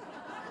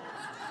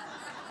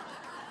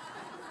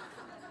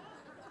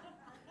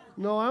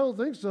 No, I don't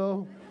think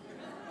so.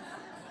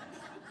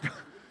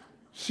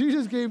 She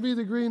just gave me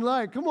the green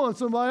light. Come on,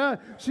 somebody.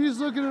 She's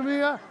looking at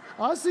me.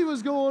 I see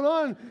what's going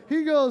on.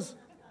 He goes,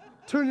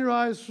 turn your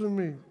eyes from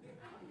me.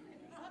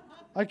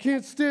 I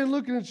can't stand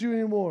looking at you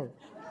anymore.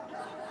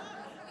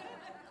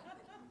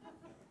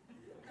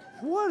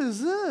 What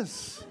is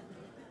this?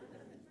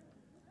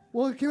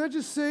 Well, can I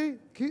just say,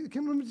 let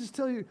me just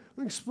tell you, let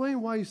me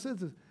explain why he said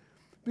this.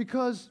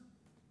 Because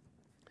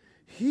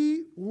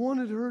he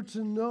wanted her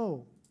to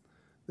know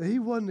that he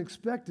wasn't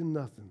expecting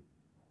nothing.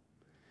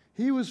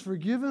 He was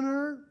forgiving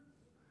her,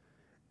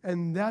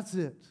 and that's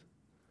it.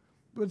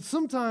 But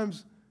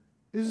sometimes,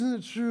 isn't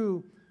it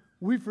true,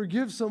 we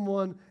forgive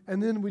someone,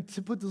 and then we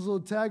put this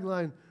little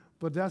tagline,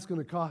 but that's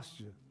going to cost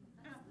you.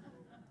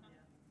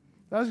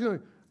 That's going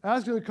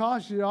to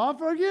cost you. I'll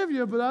forgive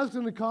you, but that's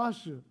going to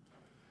cost you.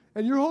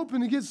 And you're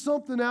hoping to get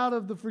something out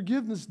of the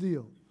forgiveness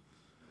deal.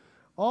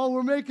 Oh,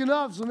 we're making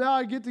up, so now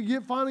I get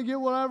to finally get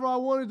whatever I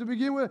wanted to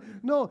begin with.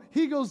 No,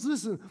 he goes,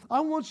 listen,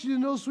 I want you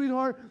to know,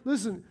 sweetheart,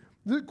 listen,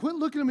 quit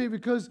looking at me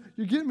because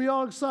you're getting me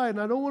all excited,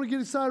 and I don't want to get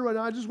excited right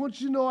now. I just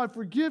want you to know I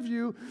forgive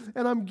you,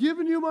 and I'm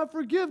giving you my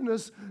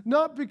forgiveness,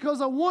 not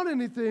because I want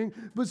anything,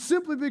 but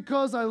simply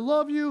because I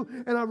love you,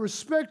 and I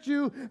respect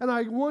you, and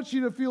I want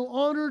you to feel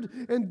honored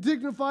and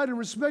dignified and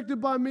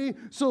respected by me.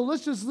 So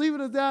let's just leave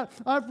it at that.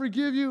 I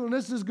forgive you, and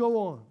let's just go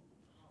on.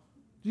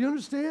 Do you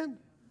understand?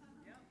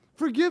 Yep.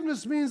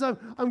 Forgiveness means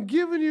I'm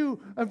giving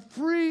you a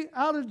free,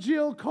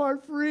 out-of-jail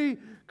card-free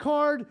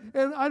card,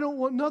 and I don't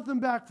want nothing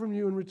back from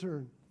you in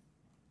return.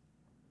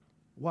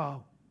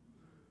 Wow.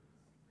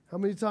 How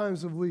many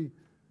times have we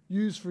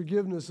used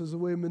forgiveness as a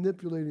way of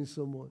manipulating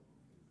someone?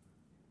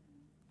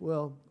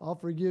 Well, I'll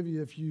forgive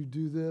you if you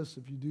do this,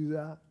 if you do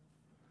that.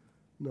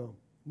 No.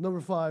 Number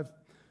 5,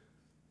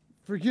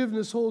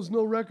 forgiveness holds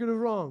no record of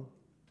wrong.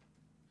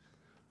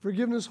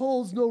 Forgiveness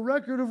holds no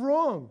record of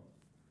wrong.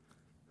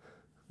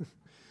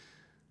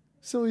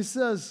 So he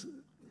says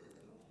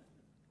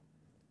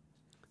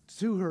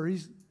to her,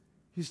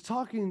 he's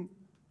talking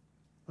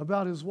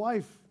about his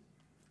wife.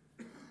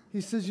 He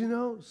says, you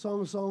know,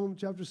 Song of Solomon,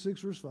 chapter 6,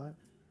 verse 5,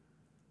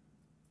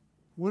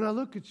 when I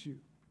look at you,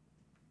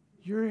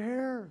 your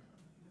hair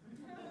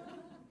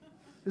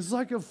is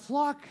like a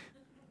flock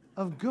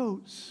of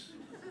goats.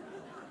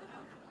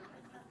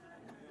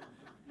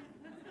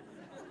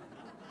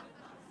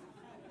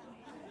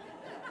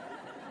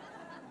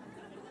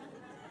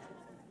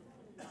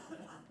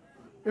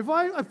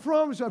 I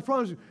promise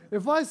you,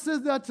 if I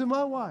said that to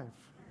my wife,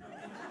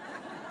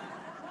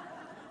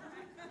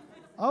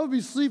 I would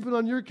be sleeping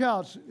on your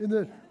couch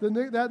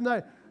that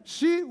night.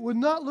 She would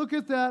not look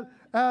at that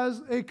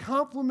as a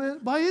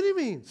compliment by any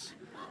means.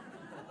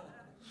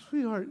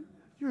 Sweetheart,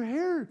 your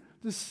hair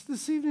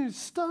this evening is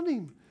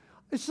stunning.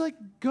 It's like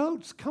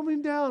goats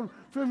coming down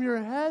from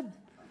your head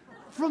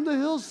from the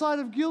hillside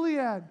of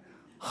Gilead.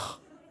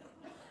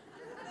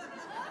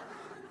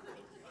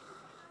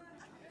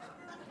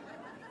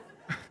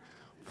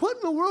 What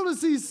in the world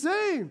is he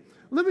saying?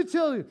 Let me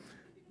tell you.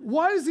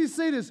 Why does he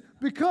say this?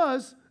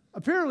 Because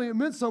apparently it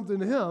meant something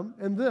to him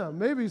and them,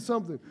 maybe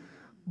something.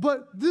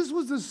 But this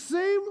was the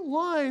same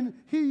line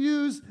he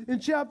used in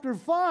chapter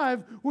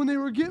 5 when they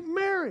were getting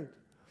married.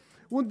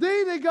 When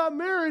they got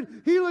married,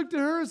 he looked at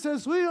her and said,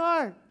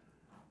 sweetheart,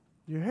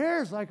 your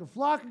hair is like a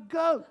flock of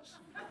goats.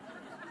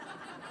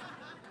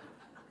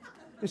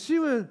 And she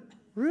went,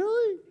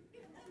 really?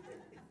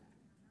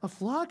 A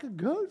flock of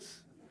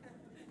goats?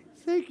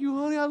 Thank you,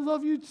 honey. I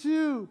love you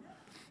too.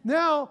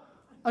 Now,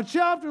 a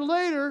chapter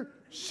later,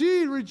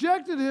 she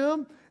rejected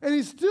him, and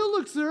he still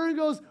looks at her and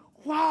goes,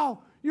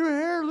 wow, your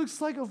hair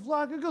looks like a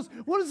flock of goats.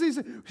 What does he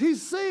say?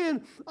 He's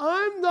saying,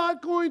 I'm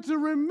not going to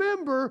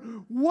remember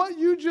what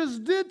you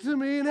just did to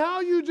me and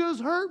how you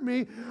just hurt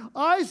me.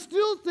 I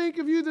still think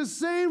of you the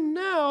same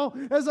now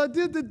as I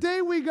did the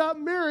day we got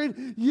married.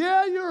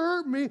 Yeah, you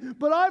hurt me,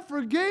 but I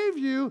forgave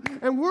you,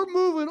 and we're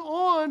moving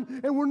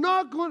on, and we're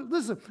not going to...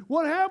 Listen,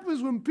 what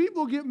happens when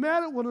people get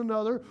mad at one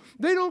another,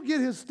 they don't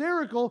get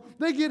hysterical,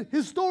 they get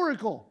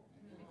historical.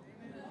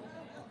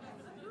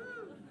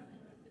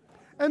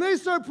 And they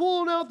start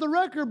pulling out the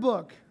record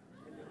book.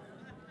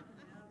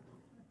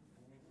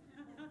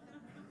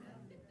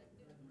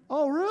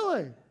 Oh,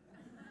 really?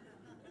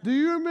 Do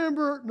you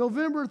remember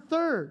November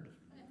 3rd,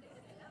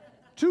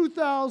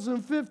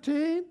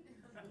 2015?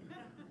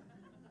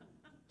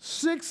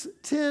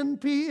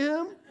 6:10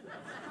 p.m.?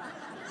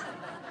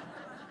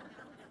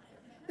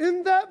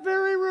 In that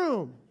very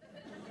room,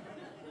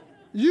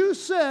 you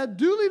said,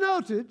 duly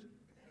noted,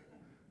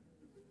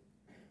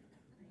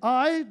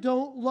 I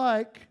don't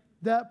like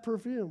that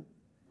perfume.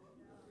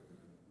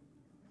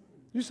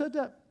 You said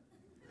that.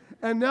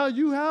 And now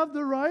you have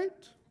the right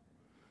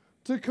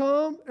to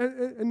come,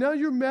 and now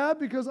you're mad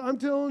because I'm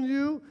telling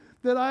you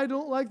that I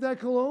don't like that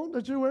cologne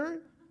that you're wearing?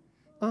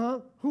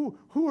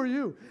 Who are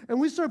you? And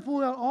we start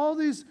pulling out all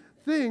these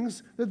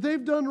things that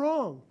they've done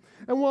wrong.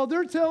 And while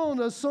they're telling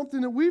us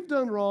something that we've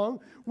done wrong,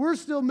 we're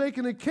still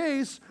making a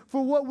case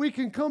for what we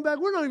can come back.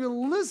 We're not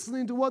even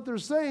listening to what they're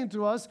saying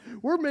to us.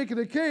 We're making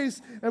a case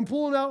and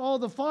pulling out all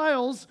the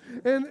files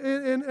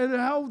and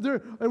how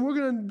they're, and we're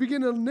going to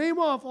begin to name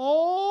off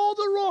all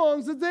the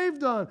wrongs that they've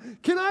done.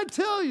 Can I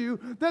tell you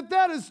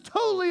that is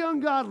totally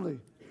ungodly?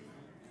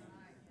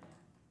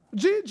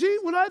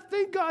 When I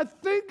thank God,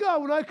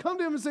 when I come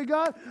to him and say,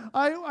 God,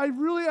 I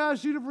really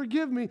ask you to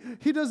forgive me,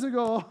 he doesn't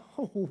go,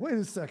 oh, wait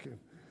a second.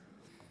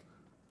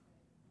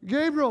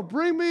 Gabriel,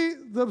 bring me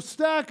the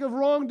stack of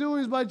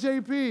wrongdoings by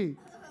JP.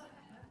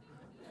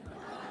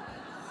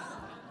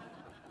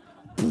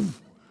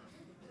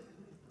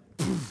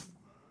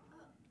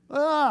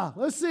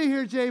 Let's see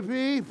here,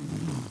 JP.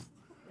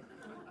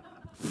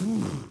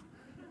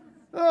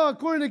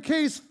 According to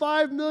case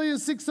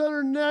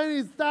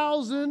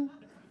 5,690,000.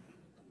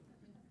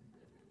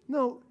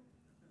 No,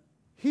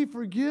 he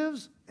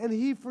forgives and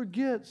he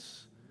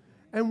forgets.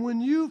 And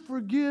when you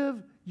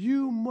forgive,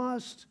 you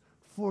must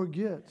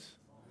forget.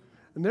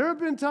 And there have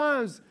been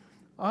times,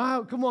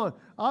 I've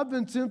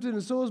been tempted,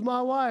 and so is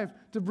my wife,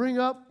 to bring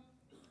up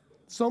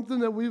something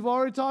that we've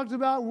already talked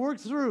about and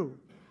worked through.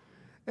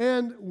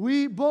 And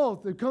we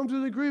both have come to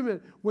an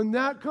agreement. When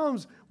that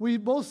comes, we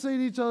both say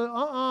to each other,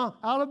 out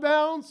of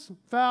bounds,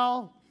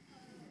 foul.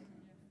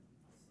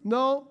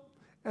 No,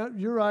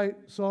 you're right,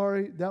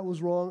 sorry, that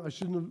was wrong. I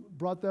shouldn't have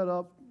brought that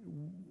up.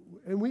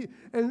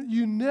 And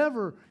you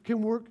never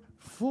can work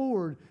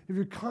forward if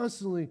you're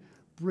constantly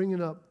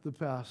bringing up the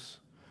past.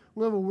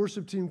 We'll have a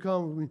worship team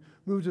come when we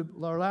move to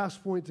our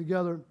last point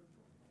together.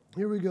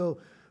 Here we go.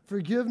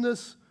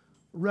 Forgiveness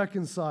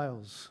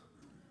reconciles.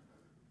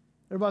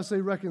 Everybody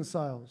say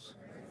reconciles.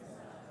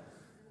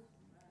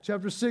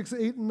 Chapter 6,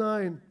 8, and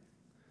 9.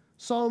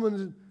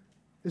 Solomon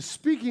is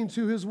speaking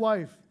to his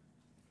wife.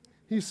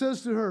 He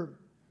says to her,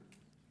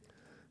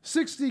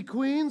 60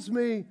 queens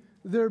may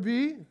there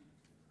be,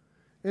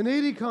 and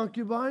 80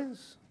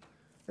 concubines,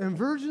 and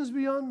virgins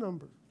beyond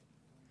number.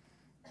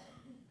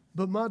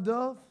 But my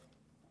dove,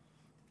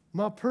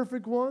 my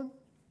perfect one,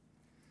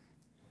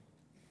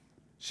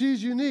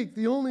 she's unique,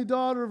 the only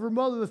daughter of her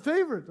mother, the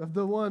favorite of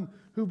the one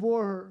who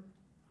bore her.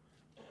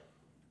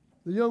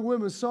 The young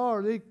women saw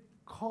her, they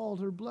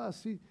called her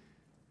blessed.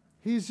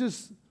 He's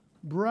just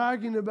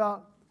bragging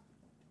about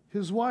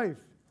his wife.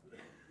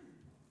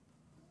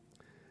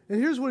 And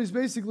here's what he's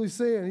basically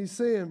saying. He's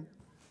saying,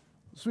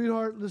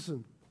 sweetheart,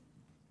 listen.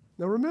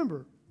 Now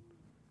remember,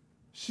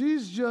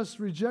 she's just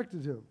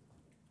rejected him.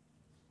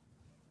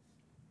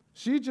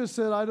 She just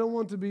said, I don't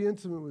want to be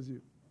intimate with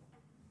you.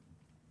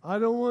 I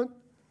don't want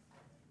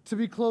to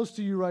be close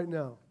to you right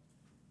now.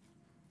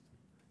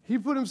 He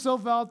put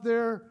himself out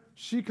there.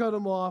 She cut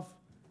him off.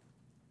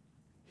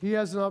 He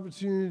has an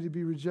opportunity to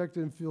be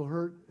rejected and feel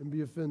hurt and be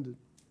offended.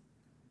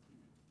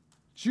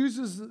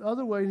 Chooses the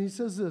other way, and he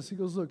says this. He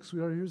goes, look,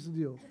 sweetheart, here's the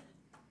deal.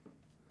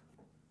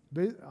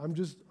 I'm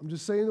just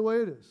saying the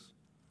way it is.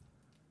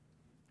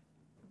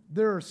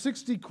 There are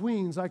 60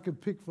 queens I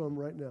could pick from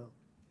right now.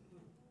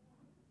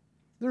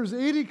 There's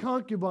 80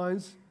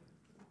 concubines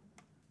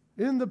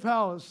in the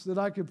palace that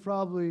I could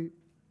probably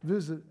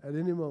visit at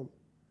any moment.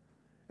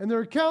 And there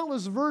are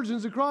countless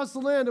virgins across the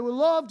land that would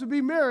love to be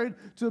married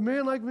to a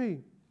man like me.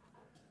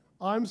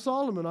 I'm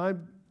Solomon.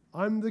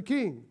 I'm the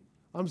king.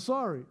 I'm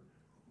sorry.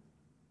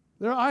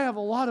 I have a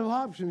lot of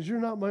options.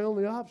 You're not my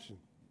only option.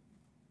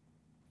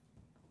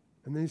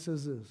 And then he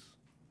says this,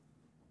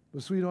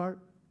 but sweetheart,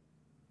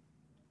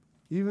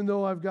 even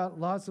though I've got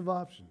lots of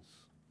options,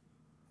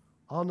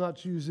 I'll not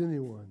choose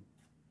anyone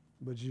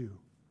but you.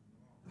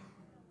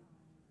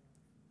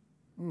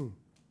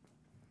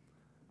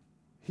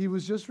 He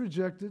was just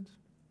rejected,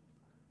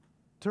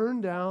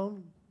 turned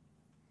down,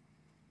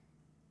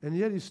 and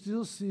yet he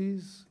still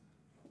sees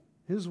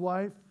his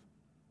wife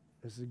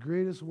as the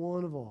greatest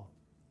one of all.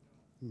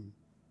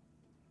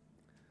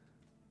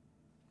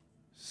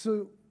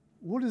 So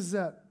what does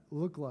that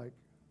look like?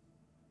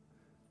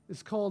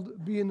 It's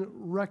called being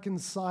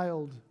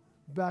reconciled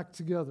back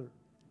together.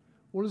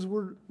 What does the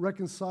word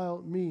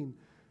reconcile mean?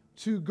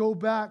 To go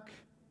back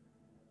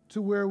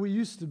to where we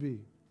used to be.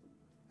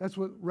 That's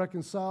what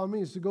reconcile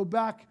means, to go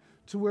back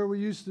to where we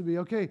used to be.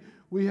 Okay,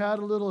 we had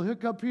a little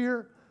hiccup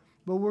here,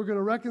 but we're going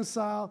to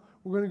reconcile.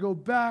 We're going to go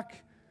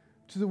back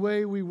to the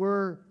way we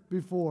were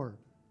before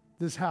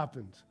this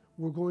happened.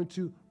 We're going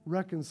to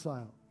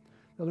reconcile.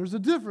 Now, there's a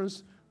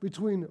difference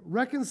between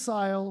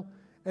reconcile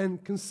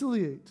and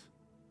conciliate.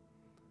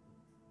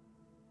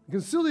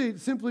 Conciliate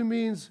simply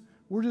means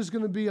we're just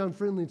going to be on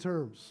friendly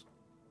terms.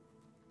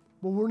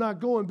 But we're not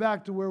going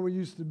back to where we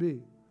used to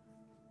be.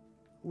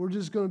 We're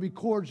just going to be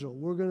cordial.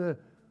 We're going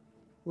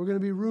to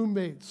be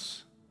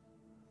roommates.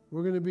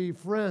 We're going to be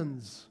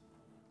friends.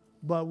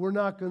 But we're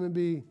not going to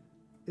be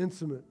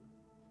intimate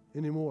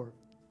anymore.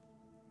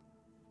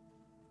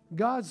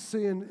 God's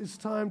saying it's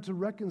time to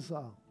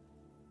reconcile.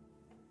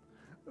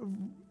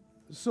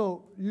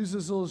 So, use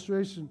this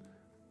illustration.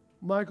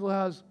 Michael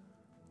has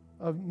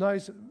a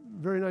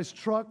very nice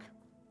truck.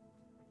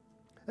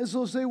 And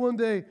so say one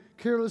day,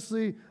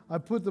 carelessly, I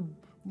put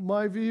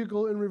my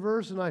vehicle in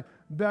reverse and I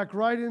back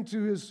right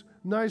into his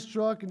nice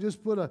truck and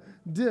just put a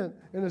dent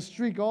and a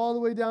streak all the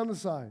way down the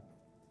side.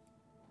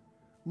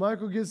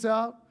 Michael gets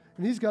out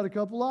and he's got a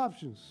couple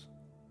options.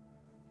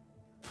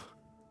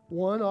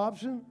 One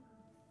option,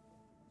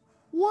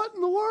 what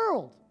in the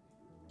world?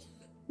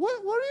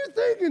 What are you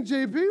thinking,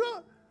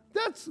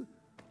 JP?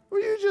 Were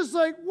you just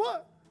like,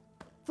 what?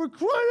 For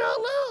crying out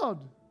loud.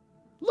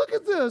 Look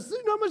at this.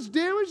 You know how much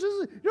damage this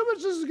is? You know how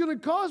much this is going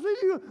to cost me?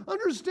 You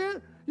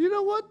understand? You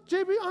know what,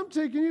 JP? I'm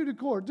taking you to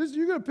court.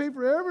 You're going to pay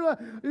for every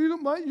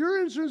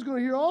your insurance is going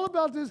to hear all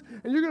about this,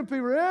 and you're going to pay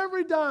for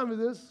every dime of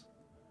this.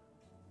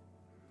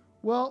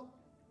 Well,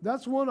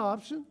 that's one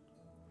option.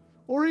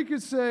 Or he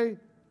could say,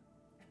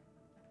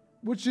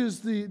 which is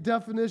the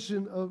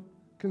definition of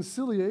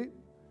conciliate,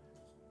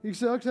 he could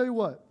say, I'll tell you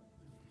what.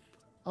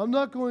 I'm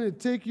not going to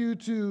take you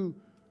to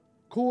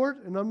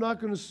court, and I'm not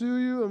going to sue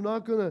you. I'm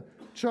not going to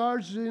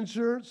charge the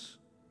insurance.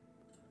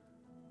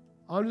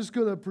 I'm just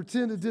going to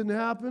pretend it didn't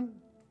happen.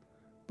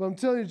 But I'm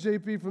telling you,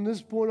 JP, from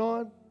this point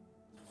on,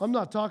 I'm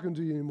not talking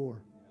to you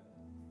anymore.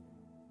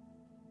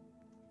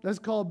 That's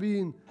called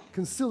being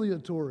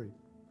conciliatory.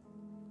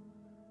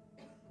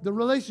 The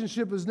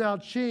relationship is now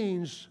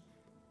changed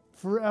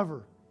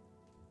forever.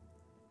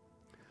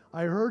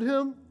 I heard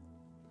him.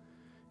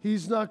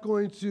 He's not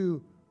going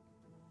to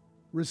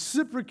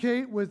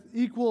reciprocate with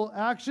equal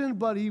action,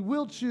 but he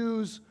will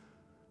choose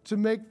to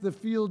make the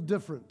field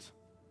different.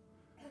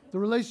 The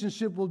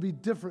relationship will be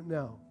different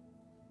now.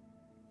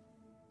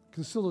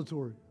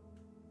 Conciliatory.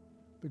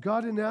 But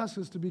God didn't ask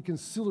us to be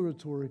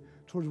conciliatory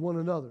towards one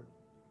another,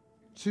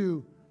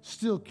 to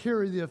still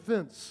carry the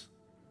offense,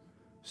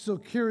 still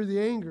carry the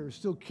anger,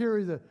 still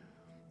carry the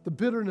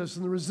bitterness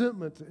and the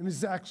resentment, and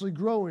it's actually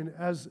growing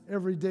as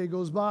every day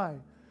goes by.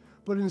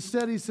 But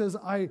instead he says,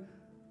 I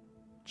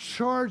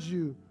charge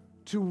you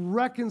to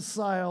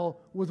reconcile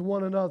with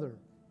one another.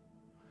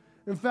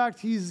 In fact,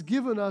 he's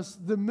given us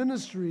the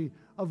ministry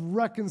of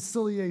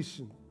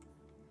reconciliation.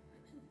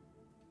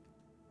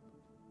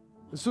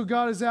 And so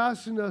God is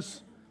asking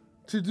us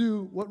to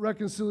do what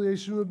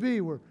reconciliation would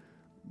be, where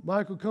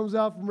Michael comes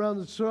out from around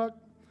the truck,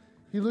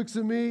 he looks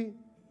at me,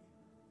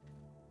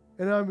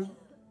 and I'm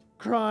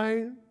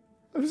crying.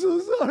 I'm so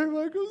sorry,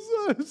 Michael,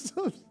 I'm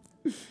sorry.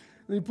 And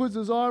he puts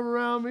his arm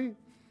around me, and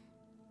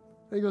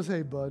he goes,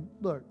 hey, bud,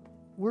 look,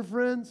 we're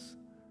friends.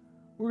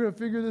 We're going to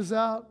figure this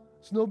out.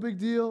 It's no big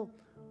deal.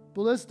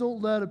 But let's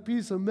don't let a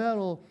piece of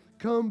metal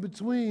come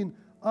between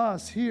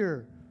us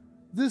here.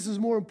 This is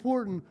more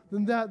important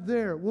than that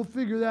there. We'll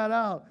figure that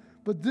out.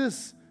 But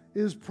this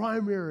is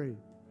primary.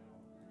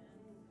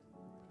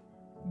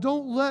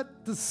 Don't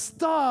let the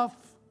stuff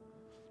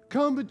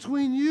come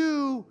between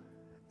you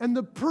and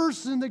the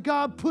person that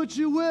God put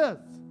you with.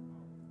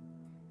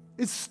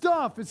 It's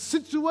stuff, it's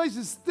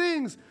situations,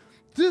 things.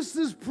 This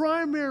is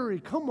primary.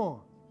 Come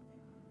on.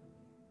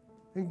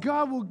 And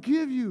God will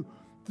give you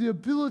the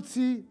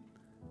ability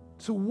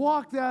to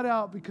walk that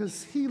out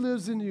because He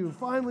lives in you.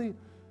 Finally,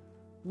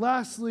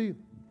 lastly,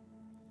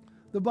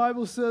 the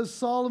Bible says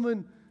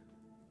Solomon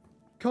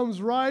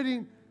comes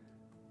riding.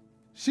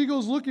 She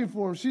goes looking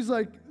for him. She's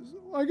like,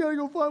 I got to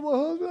go find my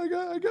husband.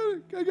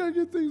 I got to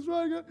get things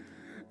right.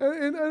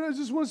 And I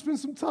just want to spend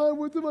some time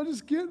with him. I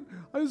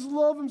just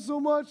love him so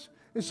much.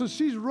 And so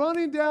she's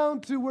running down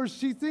to where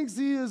she thinks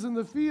he is in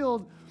the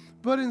field,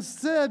 but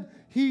instead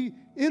he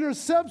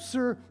intercepts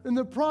her in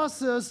the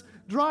process,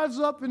 drives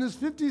up in his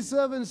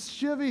 57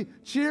 Chevy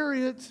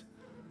Chariot.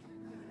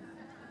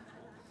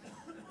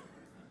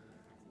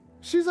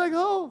 She's like,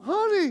 oh,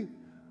 honey,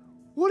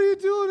 what are you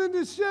doing in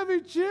this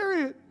Chevy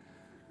Chariot?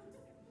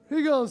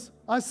 He goes,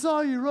 I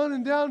saw you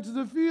running down to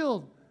the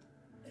field.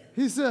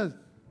 He said,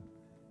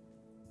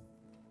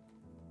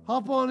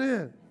 hop on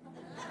in.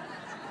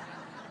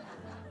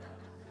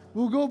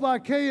 We'll go by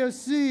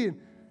KFC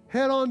and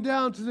head on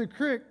down to the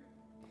creek.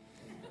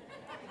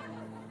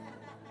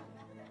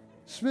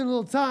 Spend a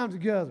little time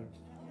together.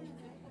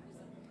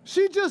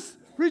 She just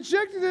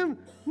rejected him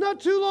not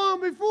too long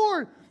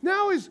before.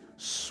 Now he's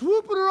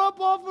swooping her up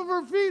off of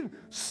her feet,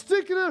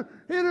 sticking her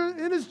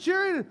in his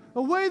chariot, and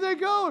away they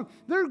go. And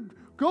they're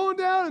going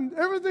down, and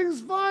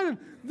everything's fine.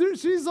 And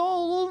she's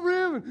all over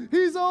him, and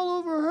he's all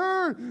over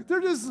her.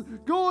 They're just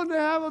going to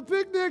have a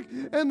picnic,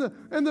 and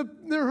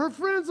her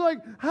friends like,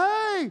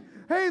 hey,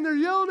 and they're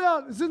yelling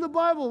out. It's in the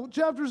Bible,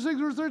 chapter 6,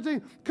 verse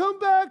 13. Come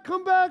back,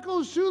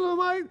 oh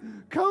Shulamite,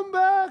 come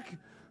back,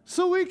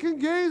 so we can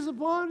gaze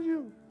upon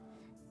you.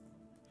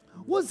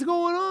 What's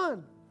going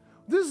on?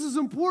 This is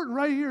important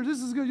right here.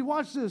 This is good. You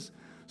watch this.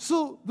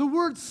 So the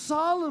word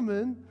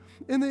Solomon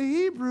in the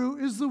Hebrew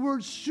is the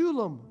word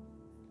Shulam.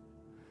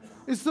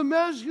 It's the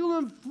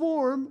masculine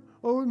form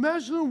or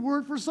masculine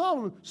word for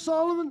Solomon.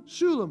 Solomon,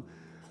 Shulam.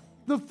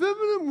 The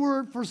feminine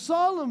word for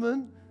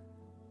Solomon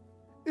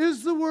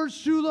is the word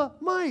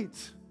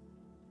Shulamite.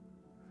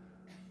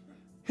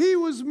 He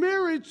was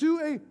married to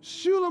a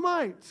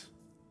Shulamite.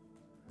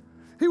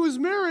 He was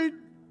married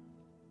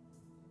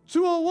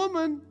to a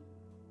woman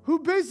who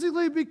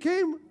basically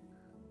became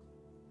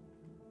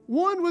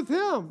one with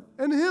him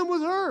and him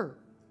with her.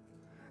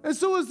 And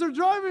so as they're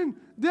driving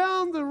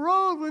down the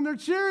road in their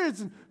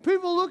chariots and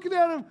people looking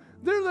at him,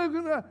 they're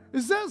looking at,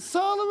 is that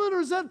Solomon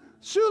or is that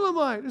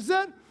Shulamite? Is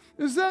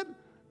that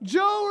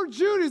Joe or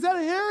Judy? Is that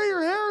Harry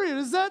or Harriet?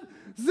 Is that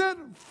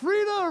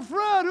Frida or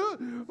Fred?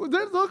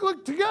 They look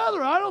like together.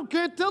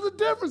 Can't tell the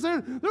difference.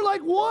 They're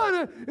like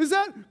one. Is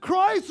that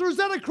Christ or is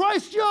that a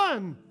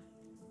Christian?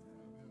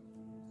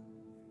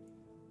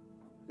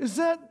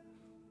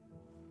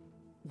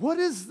 What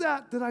is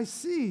that I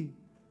see?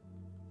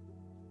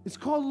 It's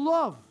called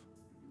love.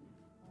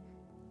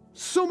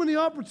 So many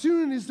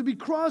opportunities to be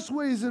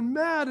crossways and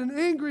mad and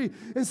angry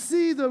and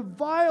see the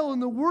vile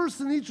and the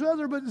worst in each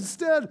other, but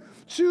instead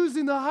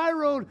choosing the high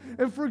road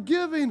and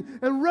forgiving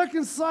and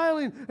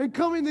reconciling and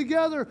coming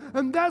together.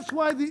 And that's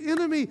why the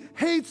enemy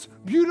hates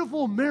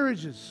beautiful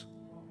marriages.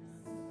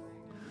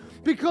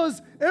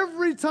 Because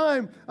every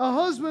time a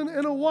husband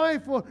and a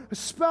wife or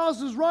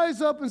spouses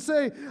rise up and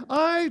say,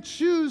 I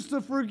choose to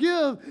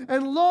forgive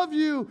and love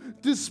you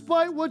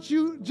despite what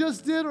you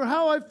just did or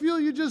how I feel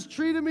you just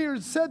treated me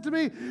or said to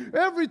me,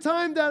 every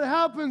time that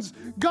happens,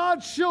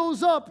 God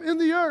shows up in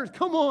the earth.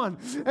 Come on.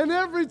 And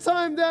every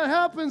time that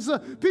happens,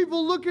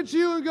 people look at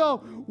you and go,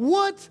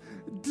 what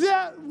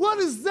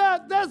is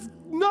that? That's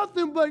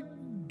nothing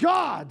but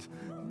God.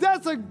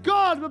 That's a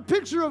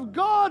picture of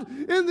God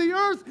in the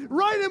earth,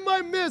 right in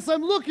my midst.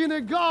 I'm looking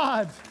at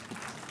God.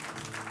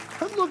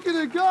 I'm looking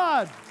at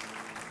God.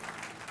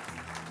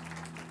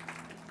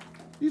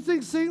 You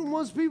think Satan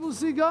wants people to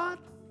see God?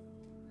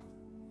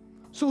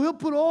 So he'll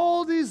put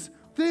all these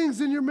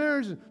things in your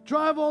marriage and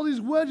drive all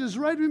these wedges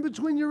right in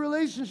between your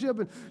relationship,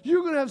 and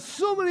you're going to have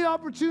so many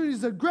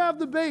opportunities to grab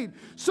the bait,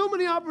 so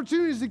many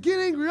opportunities to get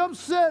angry,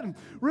 upset, and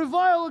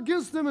revile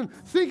against them and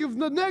think of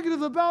the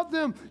negative about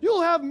them.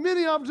 You'll have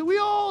many opportunities. We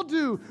all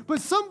do. But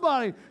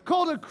somebody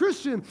called a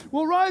Christian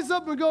will rise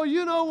up and go,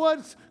 you know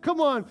what? Come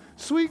on,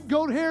 sweet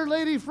goat hair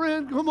lady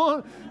friend. Come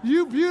on,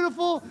 you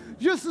beautiful.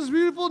 Just as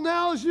beautiful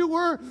now as you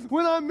were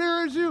when I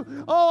married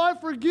you. Oh, I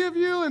forgive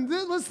you, and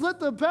let's let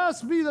the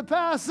past be the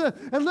past,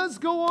 and let's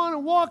go on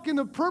and walk in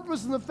the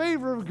purpose and the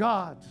favor of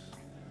God.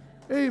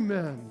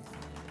 Amen.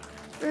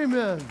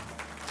 Amen.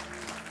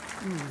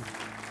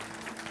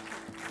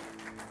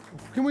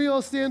 Can we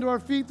all stand to our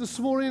feet this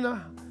morning? I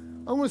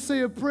want to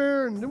say a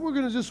prayer, and then we're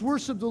going to just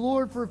worship the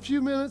Lord for a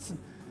few minutes.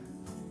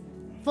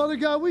 Father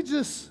God, we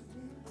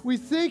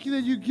thank you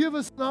that you give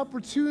us an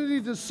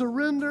opportunity to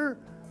surrender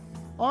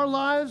our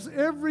lives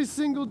every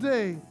single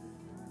day.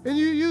 And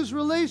you use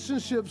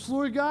relationships,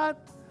 Lord God,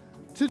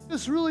 to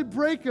just really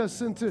break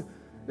us and to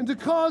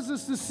cause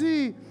us to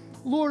see,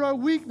 Lord, our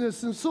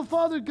weakness. And so,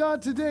 Father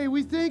God, today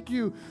we thank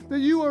you that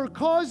you are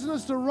causing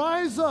us to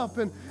rise up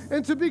and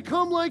to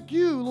become like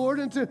you, Lord,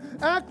 and to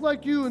act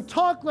like you and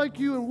talk like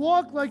you and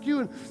walk like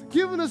you and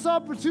giving us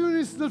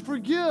opportunities to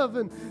forgive.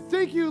 And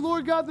thank you,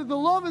 Lord God, that the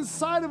love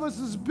inside of us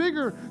is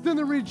bigger than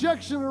the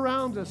rejection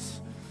around us.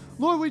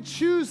 Lord, we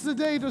choose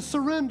today to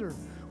surrender.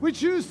 We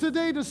choose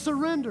today to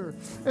surrender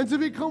and to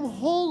become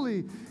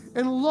holy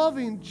and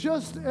loving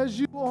just as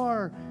you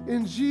are,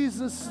 in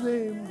Jesus'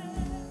 name.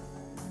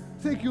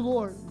 Thank you,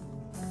 Lord.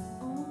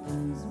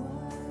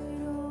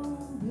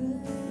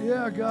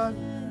 Yeah, God.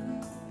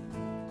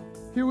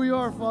 Here we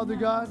are, Father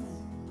God.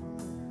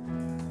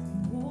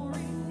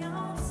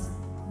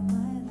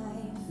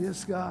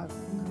 Yes, God.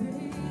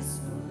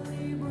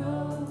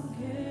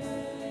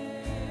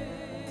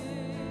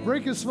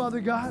 Break us, Father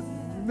God.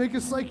 Make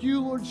us like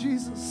you, Lord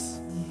Jesus.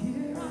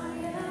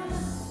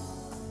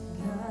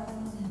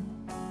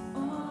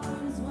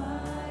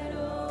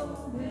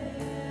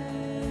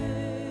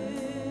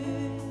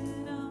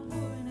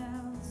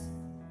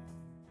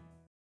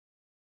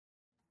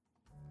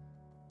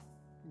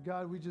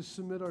 God, we just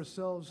submit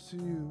ourselves to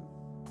you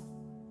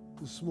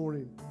this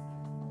morning.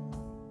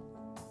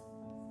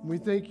 We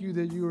thank you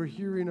that you are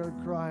hearing our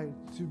cry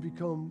to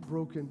become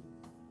broken.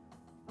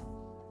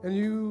 And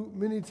you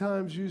many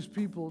times use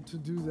people to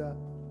do that.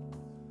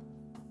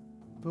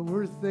 But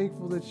we're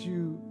thankful that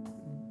you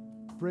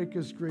break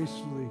us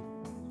gracefully.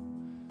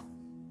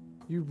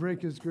 You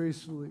break us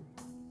gracefully.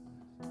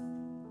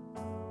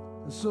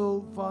 And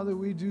so, Father,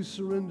 we do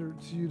surrender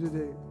to you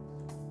today.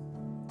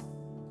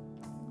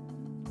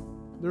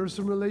 There are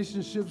some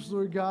relationships,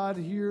 Lord God,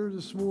 here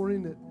this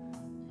morning that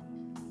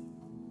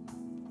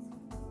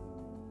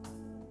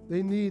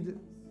they need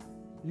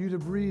you to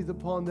breathe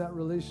upon that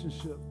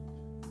relationship.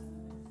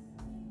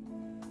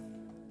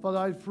 Father,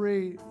 I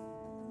pray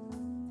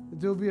that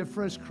there will be a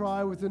fresh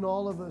cry within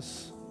all of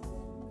us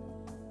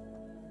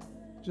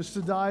just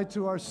to die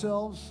to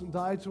ourselves and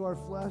die to our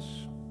flesh,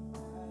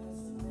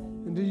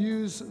 and to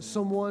use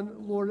someone,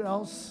 Lord,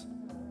 else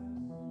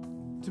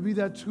to be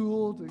that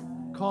tool to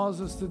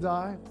cause us to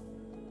die.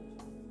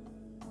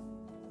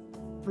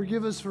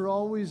 Forgive us for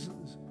always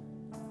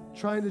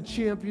trying to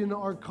champion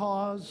our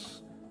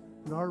cause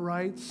and our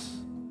rights.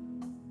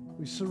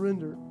 We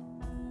surrender.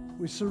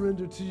 We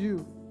surrender to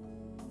you.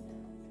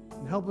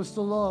 And help us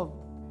to love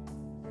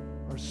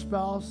our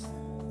spouse,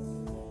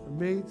 our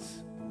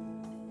mates,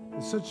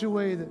 in such a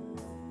way that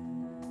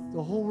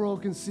the whole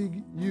world can see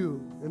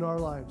you in our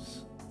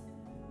lives.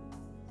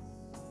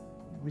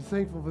 We're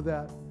thankful for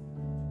that.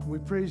 We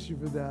praise you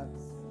for that.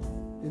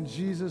 In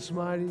Jesus'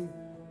 mighty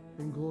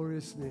and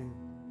glorious name,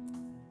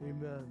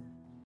 amen.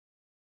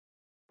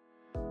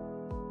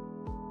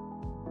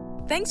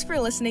 Thanks for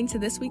listening to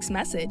this week's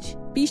message.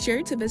 Be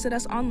sure to visit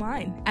us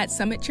online at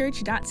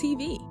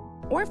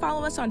summitchurch.tv or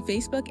follow us on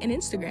Facebook and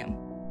Instagram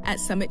at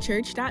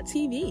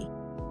summitchurch.tv.